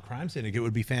 wow, the Crime Syndicate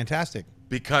would be fantastic.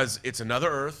 Because it's another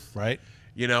Earth. Right.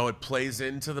 It plays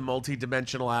into the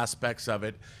multi-dimensional aspects of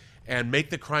it, and make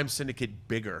the Crime Syndicate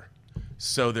bigger.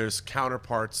 So there's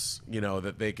counterparts,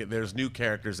 that there's new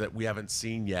characters that we haven't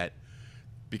seen yet,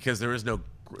 because there is no.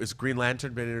 Is Green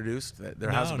Lantern been introduced?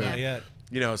 There hasn't been. Not yet.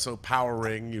 You know, so Power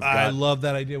Ring. I love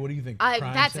that idea. What do you think?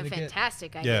 That's a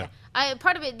fantastic idea.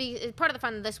 Part of the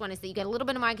fun of this one is that you get a little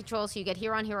bit of mind control, so you get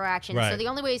hero-on-hero action. Right. So the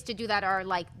only ways to do that are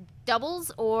like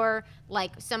doubles or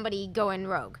like somebody going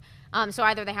rogue. So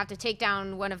either they have to take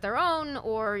down one of their own,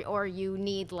 or you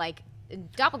need like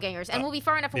doppelgangers, and we'll be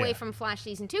far enough away from Flash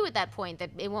season 2 at that point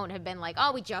that it won't have been like,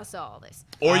 oh, we just saw all this.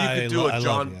 Or you could do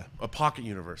a pocket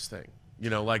universe thing. You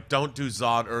know, like don't do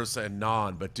Zod, Ursa, and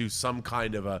Non, but do some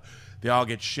kind of they all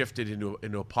get shifted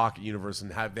into a pocket universe, and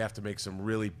they have to make some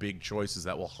really big choices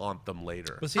that will haunt them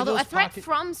later. Although a threat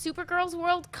from Supergirl's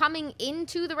world coming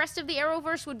into the rest of the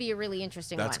Arrowverse would be a really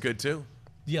interesting one. That's good too.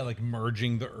 Yeah, like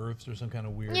merging the Earths or some kind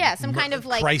of weird... Yeah, some kind of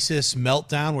like... crisis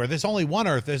meltdown where there's only one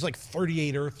Earth. There's like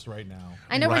 38 Earths right now.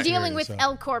 I know we're dealing with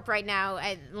L Corp right now.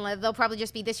 They'll probably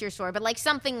just be this year's story, but like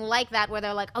something like that where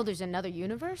they're like, oh, there's another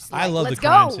universe? Like, I love the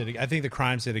Crime Syndicate. I think the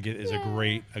Crime Syndicate is a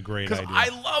great idea. I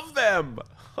love them.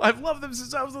 I've loved them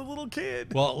since I was a little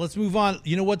kid. Well, let's move on.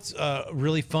 You know what's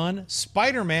really fun?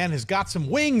 Spider-Man has got some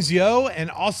wings, yo, and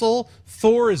also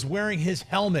Thor is wearing his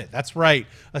helmet. That's right.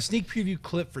 A sneak preview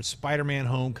clip for Spider-Man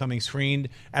Homecoming screened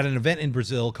at an event in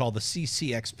Brazil called the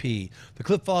CCXP. The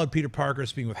clip followed Peter Parker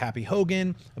speaking with Happy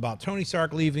Hogan about Tony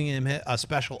Stark leaving him a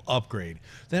special upgrade.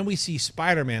 Then we see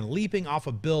Spider-Man leaping off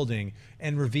a building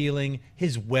and revealing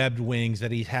his webbed wings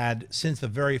that he's had since the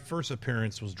very first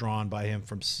appearance was drawn by him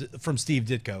from Steve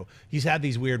Ditko. He's had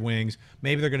these weird wings.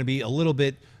 Maybe they're going to be a little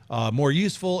bit more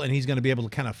useful, and he's going to be able to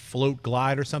kind of float,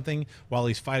 glide or something while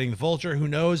he's fighting the Vulture. Who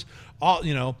knows?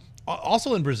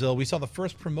 Also in Brazil, we saw the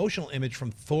first promotional image from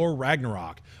Thor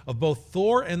Ragnarok of both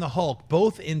Thor and the Hulk,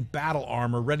 both in battle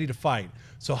armor, ready to fight.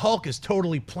 So Hulk is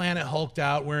totally Planet Hulked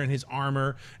out, wearing his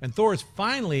armor, and Thor is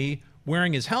finally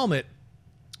wearing his helmet,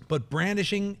 but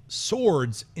brandishing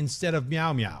swords instead of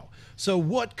Meow Meow. So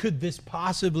what could this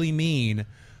possibly mean?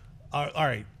 All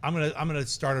right, I'm gonna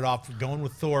start it off going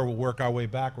with Thor. We'll work our way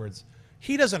backwards.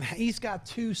 He's got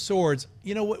two swords.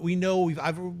 You know what? We know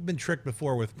I've been tricked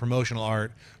before with promotional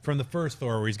art from the first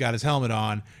Thor where he's got his helmet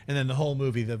on, and then the whole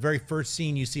movie, the very first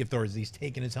scene you see of Thor is he's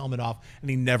taking his helmet off and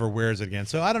he never wears it again.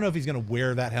 So I don't know if he's gonna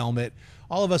wear that helmet.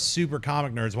 All of us super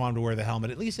comic nerds want him to wear the helmet,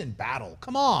 at least in battle.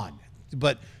 Come on,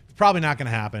 but probably not gonna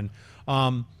happen.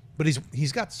 But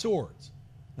he's got swords.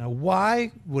 Now,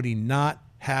 why would he not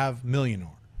have Mjolnir?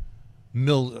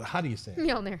 How do you say it?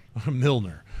 Mjolnir.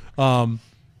 Mjolnir.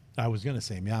 I was going to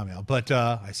say Meow Meow, but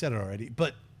I said it already.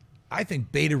 But I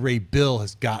think Beta Ray Bill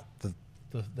has got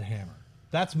the hammer.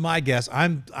 That's my guess.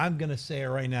 I'm going to say it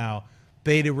right now.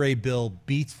 Beta Ray Bill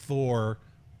beats Thor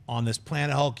on this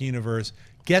Planet Hulk universe,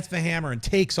 gets the hammer, and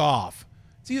takes off.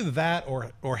 It's either that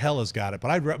or Hela's got it,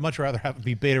 but I'd much rather have it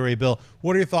be Beta Ray Bill.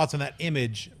 What are your thoughts on that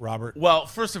image, Robert? Well,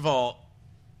 first of all,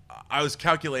 I was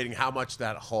calculating how much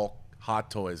that Hulk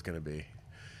hot toy is going to be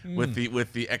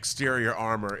with the exterior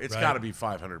armor. It's got to be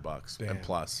 $500 and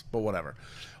plus, but whatever.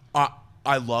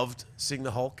 I loved seeing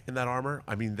the Hulk in that armor.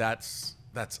 I mean, that's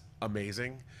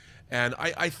amazing, and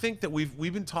I think that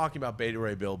we've been talking about Beta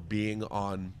Ray Bill being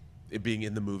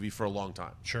in the movie for a long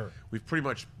time. Sure, we've pretty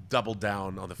much doubled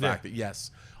down on the fact that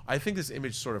yes, I think this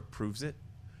image sort of proves it,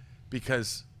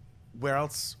 because where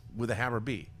else would the hammer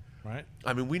be? Right.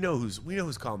 I mean, we know who's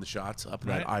calling the shots up in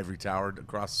that ivory tower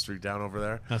across the street down over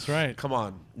there. That's right. Come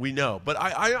on, we know. But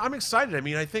I'm excited. I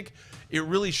mean, I think it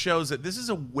really shows that this is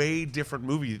a way different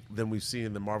movie than we've seen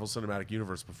in the Marvel Cinematic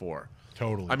Universe before.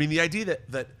 Totally. I mean, the idea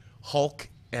that Hulk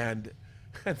and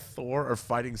Thor are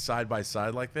fighting side by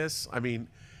side like this, I mean,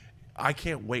 I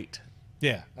can't wait.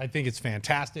 Yeah, I think it's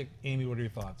fantastic. Amy, what are your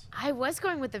thoughts? I was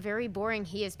going with the very boring,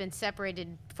 he has been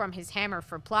separated from his hammer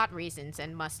for plot reasons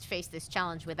and must face this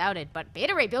challenge without it. But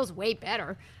Beta Ray Bill's way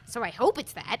better, so I hope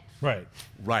it's that. Right.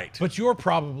 Right. But you're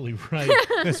probably right.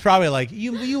 It's probably like,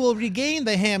 you will regain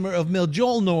the hammer of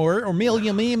Mjolnir, or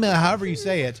Mjolnir, however you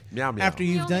say it. Meow Meow. After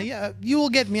you've done, you will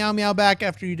get Meow Meow back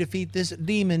after you defeat this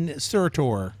demon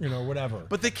Surtur, whatever.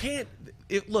 But they can't.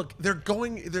 Look, they're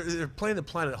playing the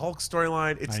Planet Hulk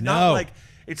storyline.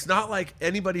 It's not like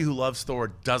anybody who loves Thor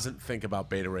doesn't think about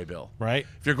Beta Ray Bill. Right.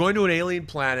 If you're going to an alien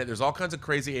planet, there's all kinds of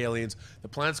crazy aliens. The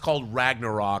planet's called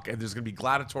Ragnarok, and there's going to be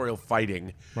gladiatorial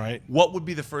fighting. Right. What would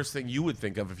be the first thing you would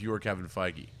think of if you were Kevin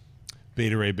Feige?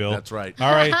 Beta Ray Bill. That's right.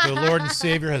 All right, the Lord and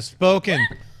Savior has spoken.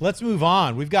 Let's move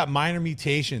on. We've got minor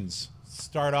mutations.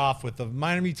 Start off with the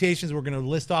minor mutations. We're going to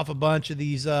list off a bunch of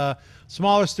these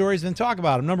smaller stories and then talk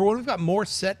about them. Number one, we've got more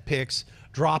set pics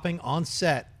dropping on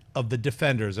set of The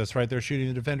Defenders. That's right, they're shooting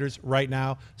The Defenders right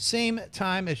now, same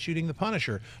time as shooting The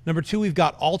Punisher. Number two, we've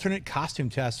got alternate costume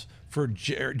tests for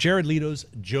Jared Leto's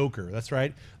Joker. That's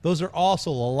right. Those are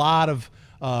also a lot of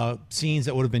scenes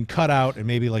that would have been cut out, and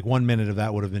maybe like 1 minute of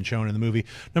that would have been shown in the movie.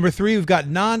 Number 3, we've got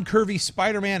non-curvy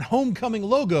Spider-Man Homecoming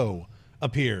logo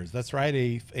appears. That's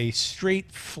right, a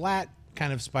straight, flat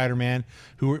kind of Spider-Man.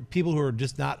 People who are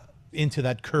just not into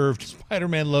that curved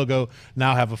Spider-Man logo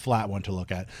now have a flat one to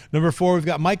look at. Number 4, we've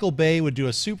got Michael Bay would do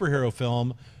a superhero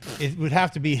film. It would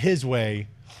have to be his way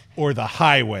or the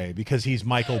highway, because he's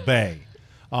Michael Bay.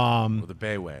 Or the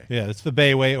Bay way. Yeah, it's the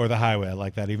Bay way or the highway. I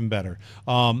like that even better.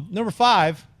 Number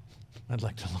 5, I'd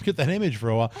like to look at that image for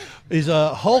a while, is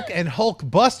a Hulk and Hulk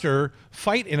Buster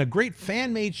fight in a great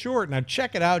fan-made short. Now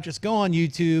check it out. Just go on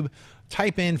YouTube,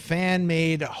 type in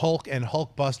fan-made Hulk and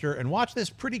Hulk Buster, and watch this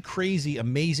pretty crazy,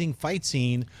 amazing fight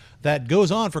scene that goes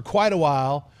on for quite a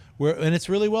while, and it's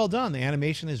really well done. The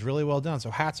animation is really well done. So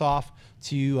hats off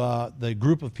to the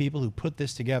group of people who put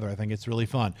this together. I think it's really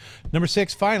fun. Number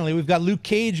 6, finally, we've got Luke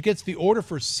Cage gets the order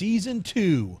for season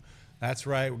 2. That's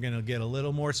right. We're going to get a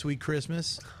little more Sweet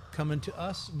Christmas coming to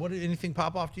us. What did anything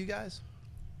pop off to you guys?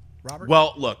 Robert?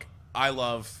 Well, look, I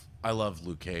love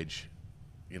Luke Cage.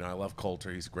 You know, I love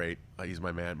Coulter. He's great. He's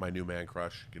my man, my new man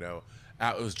crush. You know,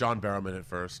 it was John Barrowman at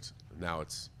first. Now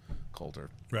it's Coulter.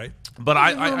 Right. But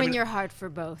I mean, your heart for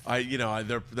both.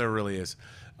 There really is.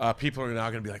 People are now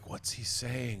going to be like, "What's he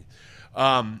saying?"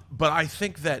 But I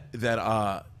think that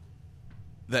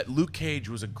Luke Cage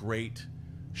was a great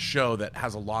show that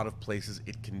has a lot of places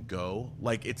it can go.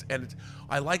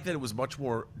 I like that it was much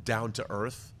more down to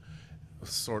earth,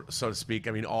 so to speak.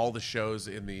 I mean, all the shows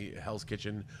in the Hell's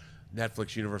Kitchen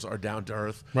Netflix universe are down to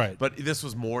earth, right? But this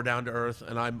was more down to earth,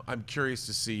 and I'm curious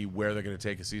to see where they're going to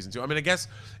take a season 2. I mean, I guess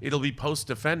it'll be post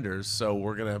Defenders, so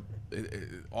we're gonna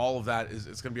all of that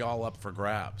it's going to be all up for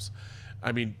grabs.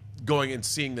 I mean, going and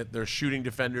seeing that they're shooting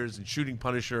Defenders and shooting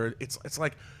Punisher, it's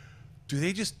like, do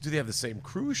they have the same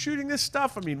crew shooting this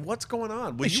stuff? I mean, what's going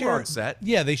on? Well, you were on set.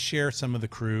 Yeah, they share some of the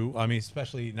crew. I mean,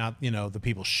 especially not the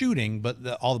people shooting, but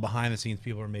all the behind the scenes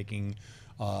people are making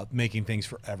things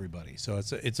for everybody. So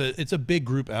it's a big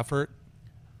group effort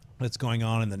that's going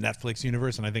on in the Netflix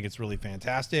universe, and I think it's really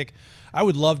fantastic. I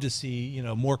would love to see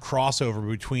more crossover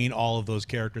between all of those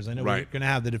characters. I know we're going to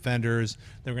have the Defenders.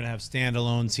 They're going to have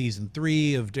standalone season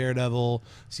 3 of Daredevil,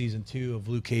 season 2 of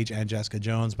Luke Cage and Jessica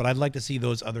Jones, but I'd like to see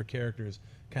those other characters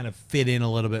kind of fit in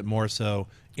a little bit more so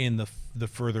in the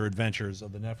further adventures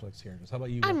of the Netflix characters. How about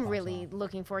you? I'm really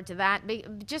looking forward to that,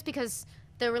 just because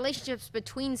the relationships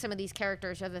between some of these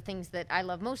characters are the things that I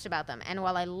love most about them. And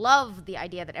while I love the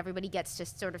idea that everybody gets to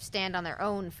sort of stand on their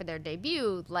own for their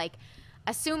debut,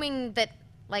 assuming that,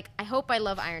 I hope I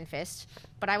love Iron Fist,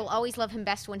 but I will always love him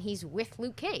best when he's with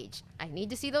Luke Cage. I need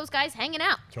to see those guys hanging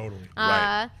out. Totally.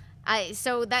 Right.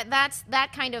 So that's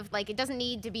that kind of, it doesn't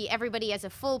need to be everybody as a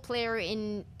full player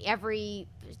in every,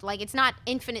 it's not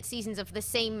infinite seasons of the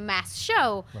same mass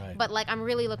show, right. But I'm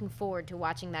really looking forward to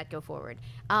watching that go forward.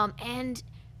 And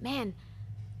man,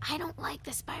 I don't like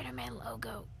the Spider-Man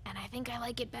logo, and I think I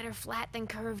like it better flat than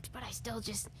curved, but I still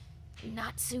just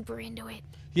not super into it.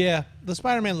 Yeah, the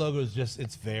Spider-Man logo is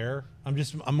it's there. I'm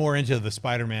more into the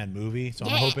Spider-Man movie, so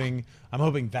yeah. I'm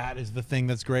hoping that is the thing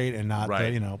that's great, and not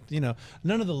right.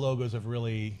 none of the logos have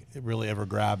really ever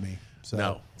grabbed me. So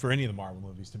no. For any of the Marvel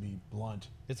movies, to be blunt,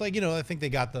 it's I think they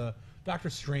got the Doctor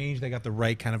Strange, they got the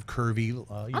right kind of curvy.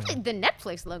 I think the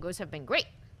Netflix logos have been great.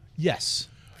 Yes.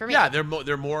 For me. Yeah,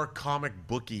 they're more comic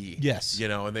booky. Yes.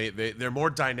 And they're more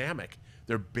dynamic.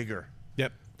 They're bigger.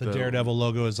 Yep. The Daredevil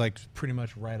logo is pretty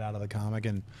much right out of the comic,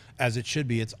 and as it should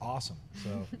be, it's awesome.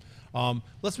 So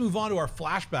let's move on to our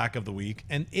flashback of the week,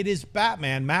 and it is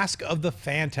Batman: Mask of the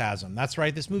Phantasm. That's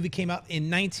right, this movie came out in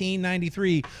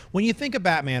 1993. When you think of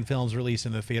Batman films released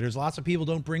in the theaters, lots of people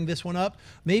don't bring this one up,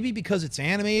 maybe because it's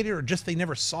animated or just they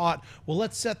never saw it. Well,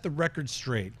 let's set the record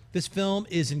straight. This film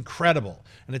is incredible,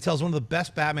 and it tells one of the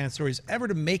best Batman stories ever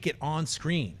to make it on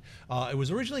screen. It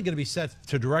was originally going to be set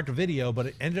to direct-to-video, but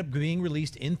it ended up being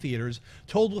released in theaters,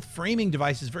 told with framing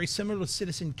devices very similar to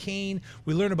Citizen Kane.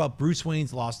 We learn about Bruce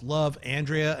Wayne's lost love,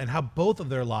 Andrea, and how both of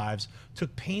their lives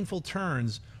took painful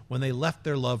turns when they left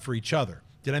their love for each other.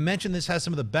 Did I mention this has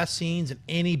some of the best scenes in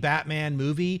any Batman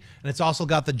movie? And it's also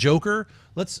got the Joker.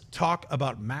 Let's talk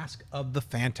about Mask of the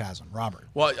Phantasm. Robert.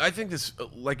 Well, I think this,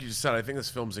 like you just said, I think this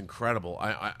film's incredible.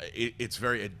 It's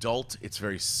very adult. It's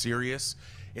very serious.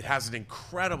 It has an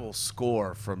incredible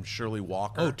score from Shirley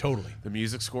Walker. Oh, totally. The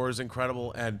music score is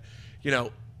incredible. And,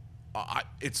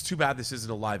 it's too bad this isn't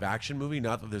a live action movie.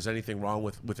 Not that there's anything wrong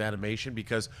with animation,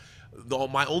 because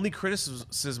my only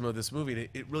criticism of this movie, and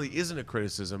it really isn't a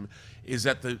criticism, is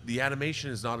that the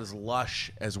animation is not as lush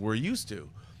as we're used to.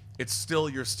 it's still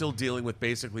you're still dealing with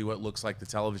basically what looks like the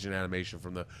television animation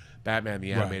from the Batman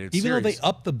the Animated Even Series. though they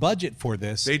upped the budget for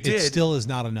this, They did. it still is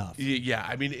not enough. Yeah,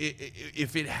 I mean,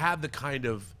 if it had the kind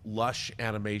of lush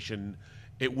animation,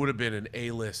 it would have been an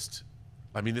A-list.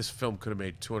 I mean, this film could have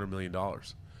made $200 million.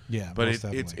 Yeah, but most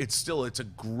it's a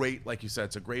great, like you said,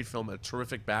 it's a great film, a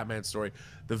terrific Batman story.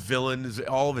 The villain,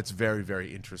 all of it's very,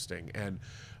 very interesting, and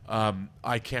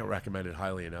I can't recommend it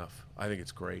highly enough. I think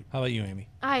it's great. How about you, Amy?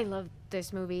 I love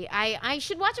this movie. I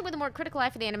should watch it with a more critical eye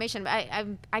for the animation. But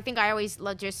I think I always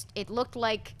it looked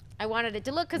like I wanted it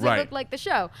to look because it looked like the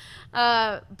show.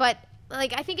 But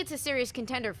like I think it's a serious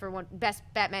contender for one best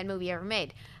Batman movie ever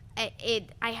made.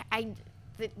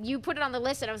 You put it on the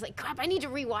list, and I was like, crap, I need to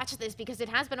rewatch this because it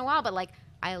has been a while. But like,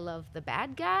 I love the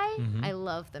bad guy. I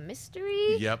love the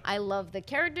mystery. Yep. I love the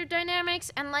character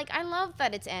dynamics, and like, I love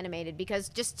that it's animated because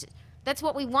that's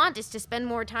what we want, is to spend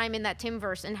more time in that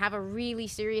Timverse and have a really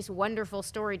serious, wonderful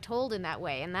story told in that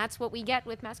way. And that's what we get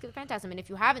with Mask of the Phantasm. And if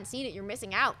you haven't seen it, you're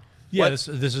missing out. Yeah, this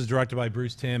is directed by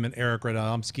Bruce Timm and Eric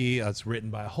Radomski. It's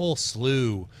written by a whole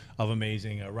slew of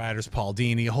amazing writers. Paul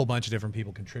Dini, a whole bunch of different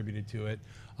people contributed to it.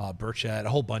 Burchett, a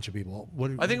whole bunch of people.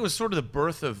 I think it was sort of the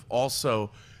birth of also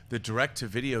the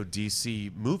direct-to-video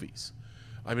DC movies.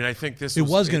 I mean, I think this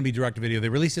was going to be direct-to-video. They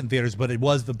released it in theaters, but it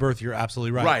was the birth. You're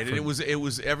absolutely right. Right, and it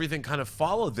was everything kind of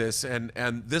followed this, and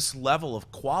this level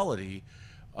of quality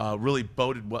really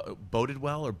bode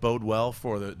well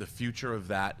for the future of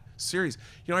that series.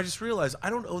 You know, I just realized I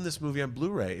don't own this movie on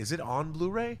Blu-ray. Is it on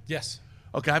Blu-ray? Yes.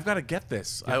 Okay, I've got to get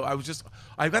this. Yeah.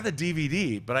 I've got the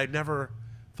DVD, but I've never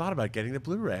thought about getting the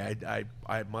Blu-ray.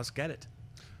 I must get it.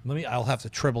 I'll have to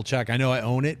triple check. I know I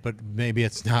own it, but maybe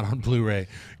it's not on Blu-ray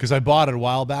because I bought it a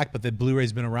while back. But the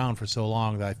Blu-ray's been around for so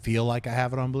long that I feel like I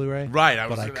have it on Blu-ray. Right,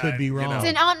 but I could be wrong.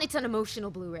 It's an emotional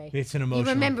Blu-ray. It's an emotional.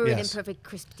 You remember it in perfect,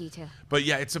 crisp detail. But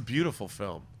yeah, it's a beautiful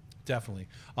film. Definitely.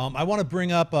 I want to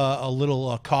bring up a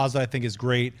little cause that I think is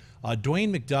great.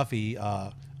 Dwayne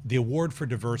McDuffie, the award for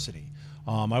diversity.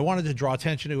 I wanted to draw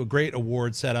attention to a great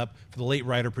award set up for the late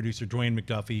writer-producer Dwayne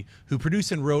McDuffie, who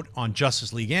produced and wrote on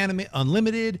Justice League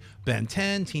Unlimited, Ben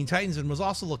 10, Teen Titans, and was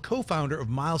also the co-founder of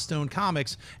Milestone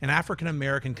Comics, an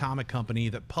African-American comic company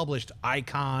that published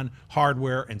Icon,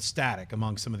 Hardware, and Static,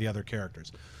 among some of the other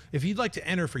characters. If you'd like to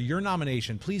enter for your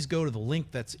nomination, please go to the link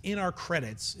that's in our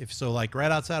credits. If so, like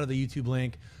right outside of the YouTube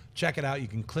link, check it out. You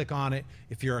can click on it.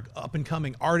 If you're an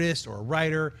up-and-coming artist or a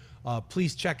writer,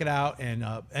 please check it out and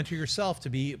enter yourself to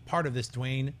be part of this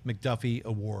Dwayne McDuffie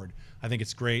Award. I think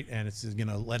it's great, and it's going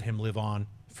to let him live on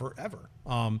forever.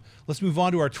 Let's move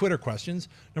on to our Twitter questions.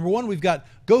 Number one, we've got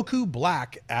Goku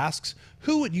Black asks,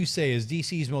 who would you say is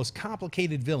DC's most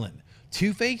complicated villain?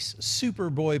 Two-Face,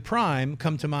 Superboy Prime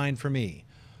come to mind for me.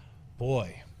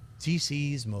 Boy,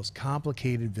 DC's most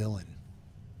complicated villain.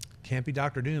 Can't be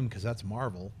Dr. Doom because that's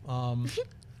Marvel. I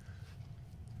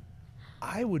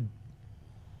would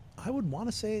want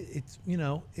to say it's,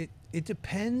 it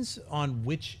depends on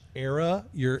which era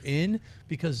you're in,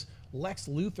 because Lex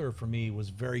Luthor for me was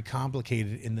very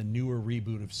complicated in the newer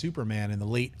reboot of Superman in the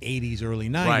late 80s, early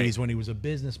 90s, when he was a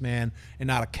businessman and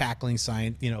not a cackling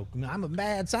scientist. I'm a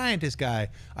mad scientist guy.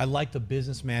 I like the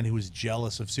businessman who was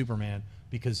jealous of Superman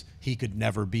because he could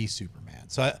never be Superman.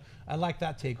 So I like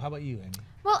that take. How about you, Amy?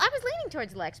 Well, I was leaning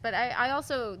towards Lex, but I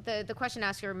also, the question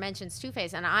asker mentions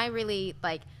Two-Face, and I really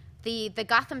like the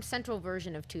Gotham Central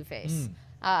version of Two-Face.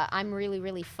 I'm really,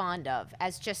 really fond of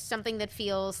as just something that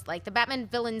feels like the Batman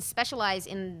villains specialize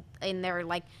in their,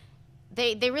 like,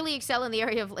 they really excel in the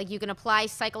area of, like, you can apply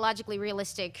psychologically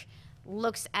realistic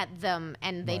looks at them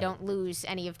and they don't lose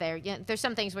any of their, there's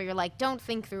some things where you're like, don't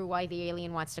think through why the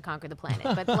alien wants to conquer the planet,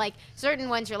 but like certain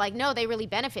ones you're like, no, they really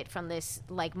benefit from this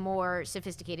like more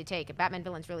sophisticated take. Batman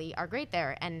villains really are great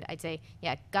there, and I'd say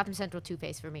Gotham Central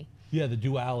Two-Face for me. Yeah, the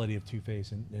duality of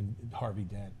Two-Face and Harvey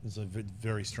Dent is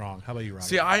very strong. How about you, Roger?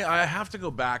 See, I have to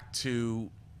go back to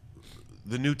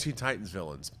the new Teen Titans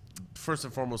villains, first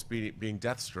and foremost being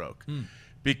Deathstroke.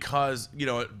 Because,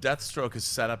 Deathstroke is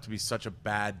set up to be such a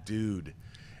bad dude,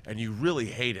 and you really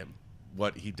hate him,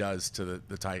 what he does to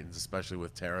the Titans, especially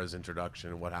with Tara's introduction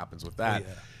and what happens with that. Oh,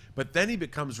 yeah. But then he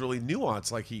becomes really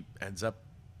nuanced, like he ends up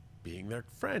being their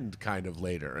friend kind of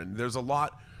later. And there's a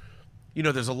lot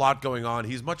going on.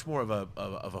 He's much more of a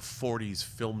 40s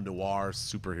film noir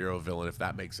superhero villain, if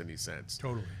that makes any sense.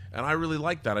 Totally. And I really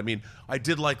like that. I mean, I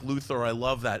did like Luthor. I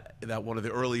love that one of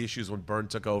the early issues when Byrne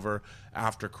took over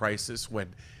after Crisis,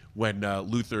 when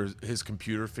Luthor, his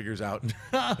computer figures out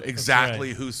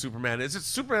exactly who Superman is. It's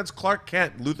Superman's Clark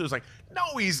Kent. Luthor's like,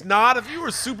 No, he's not. If you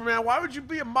were Superman, why would you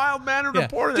be a mild-mannered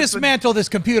reporter? Dismantle this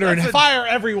computer and fire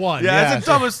everyone. Yeah, that's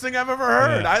the dumbest thing I've ever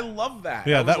heard. I love that.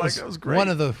 Yeah, that was great. One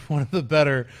of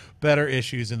the better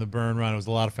issues in the Byrne run. It was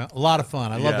a lot of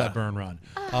fun. I love that Byrne run.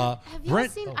 Have y'all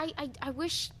seen? I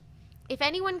wish. If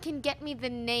anyone can get me the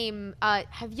name,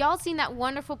 have y'all seen that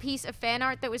wonderful piece of fan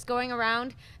art that was going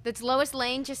around? That's Lois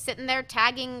Lane just sitting there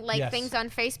tagging things on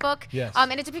Facebook. Yes.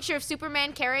 And it's a picture of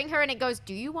Superman carrying her, and it goes,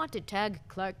 "Do you want to tag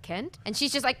Clark Kent?" And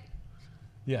she's just like,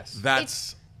 "Yes."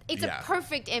 It's a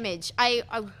perfect image. I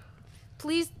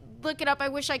please look it up. I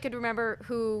wish I could remember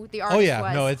who the artist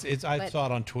was. No, I saw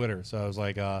it on Twitter, so I was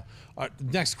like,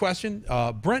 next question.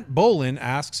 Brent Bolin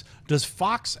asks, does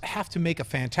Fox have to make a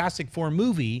Fantastic Four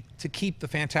movie to keep the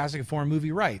Fantastic Four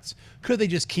movie rights? Could they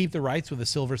just keep the rights with the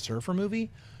Silver Surfer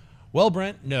movie? Well,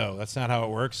 Brent, no, that's not how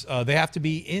it works. They have to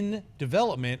be in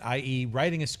development, i.e.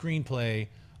 writing a screenplay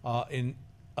in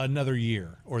another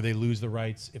year, or they lose the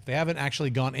rights. If they haven't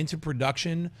actually gone into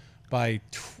production by,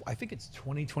 I think it's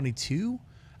 2022,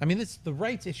 I mean, the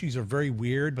rights issues are very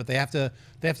weird, but they have to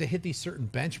hit these certain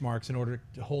benchmarks in order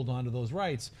to hold on to those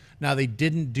rights. Now, they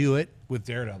didn't do it with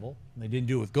Daredevil. They didn't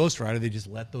do it with Ghost Rider. They just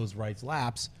let those rights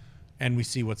lapse, and we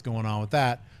see what's going on with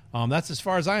that. That's as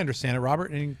far as I understand it.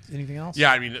 Robert, anything else?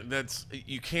 Yeah, I mean,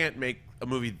 you can't make a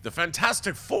movie. The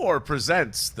Fantastic Four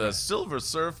presents the Silver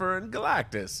Surfer and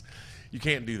Galactus. You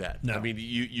can't do that. No. I mean,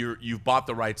 you've bought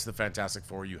the rights to the Fantastic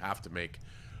Four. You have to make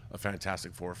a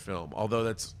Fantastic Four film. Although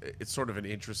it's sort of an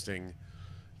interesting,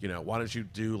 why don't you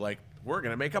do we're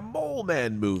gonna make a Mole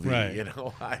Men movie, right.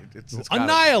 It's a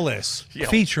Nihilus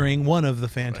featuring one of the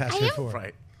Fantastic Four.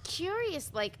 Right. Curious,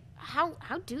 how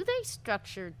do they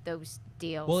structure those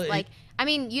deals? Well, I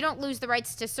mean, you don't lose the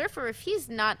rights to Surfer if he's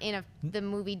not in the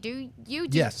movie, do you?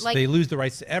 Yes, they lose the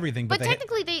rights to everything. But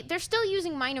technically, they're still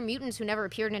using minor mutants who never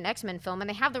appeared in an X-Men film, and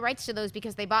they have the rights to those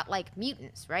because they bought,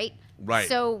 mutants, right? Right.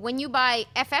 So when you buy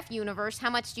FF Universe,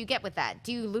 how much do you get with that?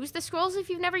 Do you lose the Skrulls if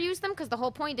you've never used them? Because the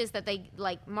whole point is that they,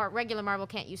 regular Marvel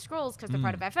can't use Skrulls because they're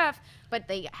part of FF, but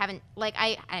they haven't,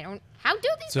 I don't, how do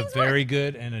these things work? It's a very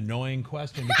good and annoying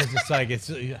question because it's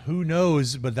who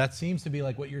knows, but that seems to be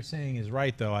what you're saying is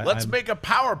right, though. Let's make a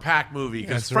Power Pack movie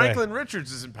because Franklin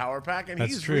Richards is in Power Pack and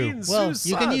he's reading Sue's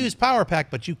you can use Power Pack,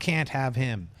 but you can't have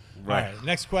him. Right. All right.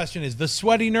 Next question is the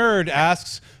Sweaty Nerd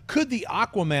asks, could the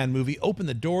Aquaman movie open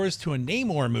the doors to a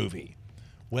Namor movie?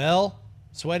 Well,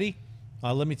 Sweaty,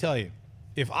 let me tell you,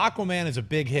 if Aquaman is a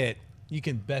big hit, you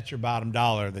can bet your bottom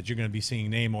dollar that you're going to be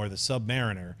seeing Namor the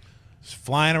Submariner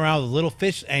flying around with little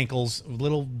fish ankles,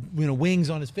 little wings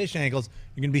on his fish ankles.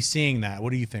 You're going to be seeing that. What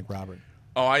do you think, Robert?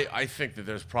 Oh, I think that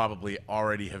there's probably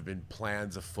already have been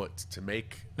plans afoot to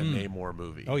make a Namor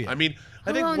movie. Oh, yeah. I mean,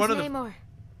 I think owns one of Namor?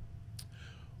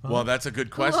 Well, that's a good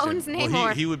question. Who owns Namor?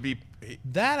 Well, he would be.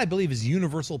 That I believe is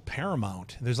Universal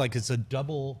Paramount. There's it's a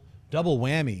double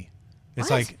whammy. It's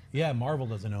What? Marvel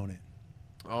doesn't own it.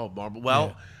 Oh, Marvel.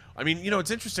 Well, I mean,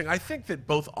 it's interesting. I think that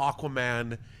both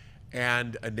Aquaman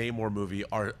and a Namor movie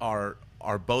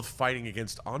are both fighting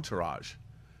against Entourage.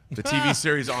 The TV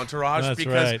series Entourage. That's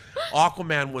because right.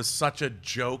 Aquaman was such a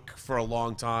joke for a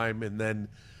long time, and then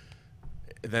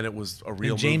it was a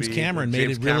real James movie. Cameron made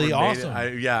it really awesome.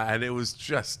 And it was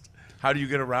just, how do you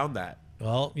get around that?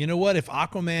 Well, you know what? If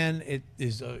Aquaman,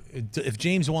 if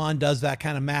James Wan does that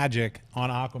kind of magic on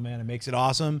Aquaman and makes it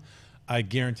awesome, I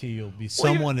guarantee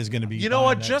someone is going to be. You know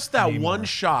what? that Just that Namor. one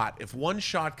shot. If one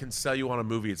shot can sell you on a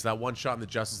movie, it's that one shot in the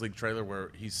Justice League trailer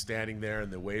where he's standing there and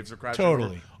the waves are crashing.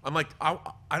 Totally. I'm like, I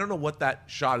don't know what that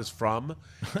shot is from,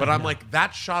 but I'm like,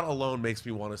 that shot alone makes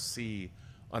me want to see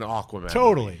an Aquaman.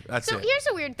 Totally. Movie. That's So it. here's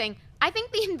a weird thing. I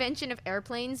think the invention of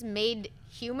airplanes made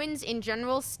humans in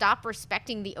general stop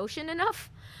respecting the ocean enough.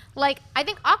 I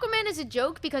think Aquaman is a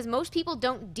joke because most people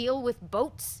don't deal with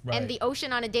boats and the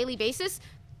ocean on a daily basis.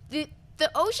 The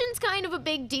ocean's kind of a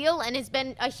big deal and has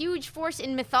been a huge force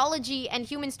in mythology and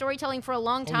human storytelling for a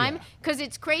long time because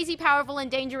it's crazy powerful and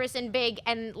dangerous and big,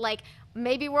 and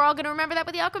maybe we're all going to remember that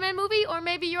with the Aquaman movie, or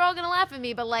maybe you're all going to laugh at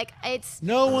me, but it's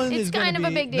kind of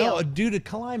a big deal. No, due to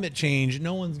climate change,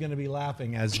 no one's going to be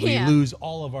laughing as we lose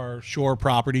all of our shore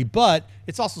property, but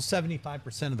it's also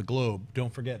 75% of the globe.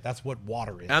 Don't forget, that's what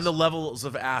water is. And the levels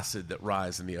of acid that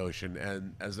rise in the ocean,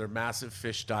 and as their massive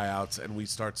fish die out and we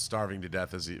start starving to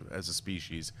death as a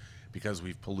species because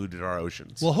we've polluted our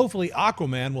oceans. Well, hopefully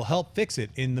Aquaman will help fix it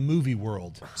in the movie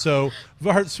world. So,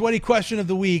 our sweaty question of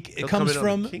the week, it comes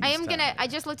from... I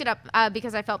just looked it up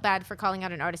because I felt bad for calling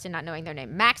out an artist and not knowing their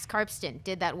name. Max Karpston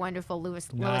did that wonderful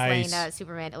Lois Lane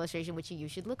Superman illustration, which you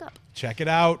should look up. Check it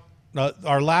out.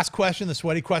 Our last question, the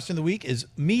sweaty question of the week, is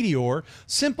Meteor.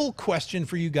 Simple question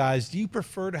for you guys. Do you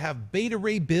prefer to have Beta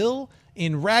Ray Bill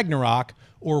in Ragnarok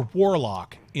or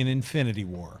Warlock in Infinity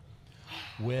War?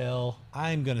 Well,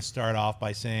 I'm going to start off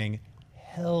by saying,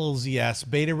 hells yes,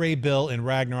 Beta Ray Bill in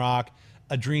Ragnarok,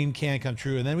 a dream can come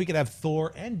true. And then we could have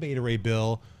Thor and Beta Ray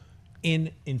Bill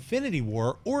in Infinity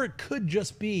War, or it could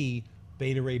just be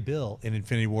Beta Ray Bill in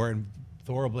Infinity War, and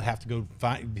Thor will have to go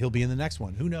find, he'll be in the next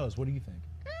one. Who knows? What do you think?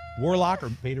 Warlock or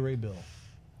Beta Ray Bill?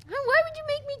 Why would you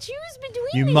make me choose between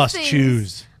You these must things?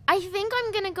 choose. I think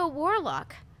I'm going to go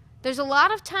Warlock. There's a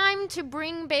lot of time to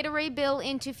bring Beta Ray Bill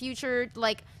into future,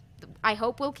 like, I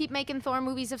hope we'll keep making Thor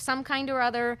movies of some kind or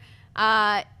other.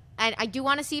 And I do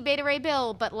want to see Beta Ray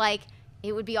Bill, but, like,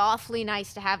 it would be awfully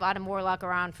nice to have Adam Warlock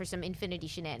around for some Infinity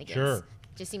shenanigans. Sure.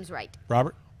 Just seems right.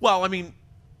 Robert? Well, I mean,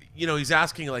 you know, he's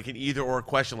asking like an either or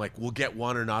question, like we'll get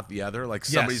one or not the other. Like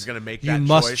somebody's going to make that choice. You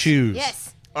must choose.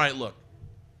 Yes. All right, look.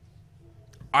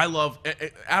 I love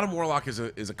Adam Warlock is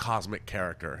a cosmic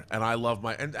character, and I love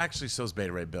and actually so is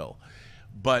Beta Ray Bill,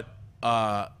 but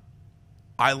I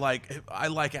like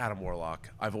Adam Warlock.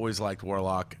 I've always liked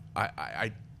Warlock.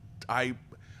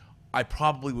 I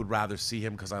probably would rather see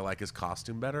him because I like his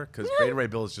costume better. Because Beta Ray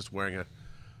Bill is just wearing a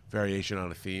variation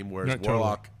on a theme, whereas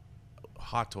Warlock,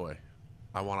 hot toy.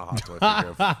 I want a hot toy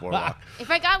figure of Warlock. If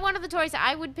I got one of the toys,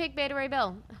 I would pick Beta Ray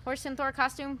Bill. Horse and Thor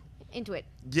costume, into it.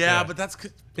 Yeah, but that's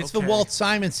it's the Walt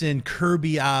Simonson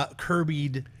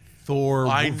Kirby'd Thor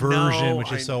version,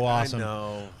 which is so awesome. I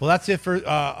know. Well, that's it for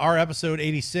our episode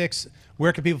 86.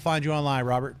 Where can people find you online,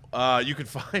 Robert? You can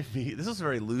find me. This was a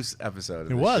very loose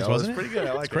episode. It was, wasn't it? Pretty good.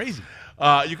 I like it. Crazy.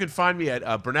 You can find me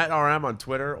at Burnett RM on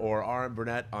Twitter, or RM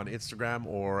Burnett on Instagram,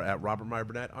 or at Robert Meyer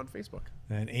Burnett on Facebook.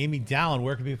 And Amy Dallen,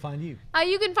 where can people find you?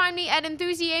 You can find me at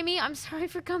Enthusi-Amy. I'm sorry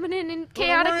for coming in and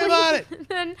chaotically. Don't worry about it.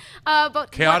 Then,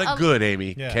 but Chaotic good,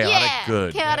 Amy. Yeah. Chaotic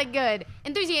good. Chaotic good.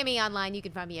 Enthusi-Amy online. You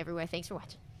can find me everywhere. Thanks for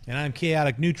watching. And I'm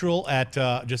Chaotic Neutral at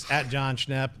just at Jon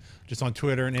Schnepp, just on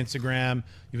Twitter and Instagram.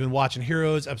 You've been watching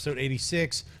Heroes, episode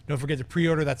 86. Don't forget to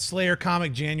pre-order that Slayer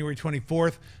comic January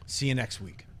 24th. See you next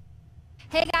week.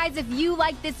 Hey guys, if you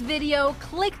like this video,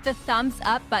 click the thumbs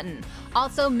up button.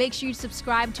 Also, make sure you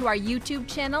subscribe to our YouTube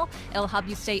channel. It'll help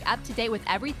you stay up to date with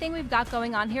everything we've got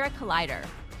going on here at Collider.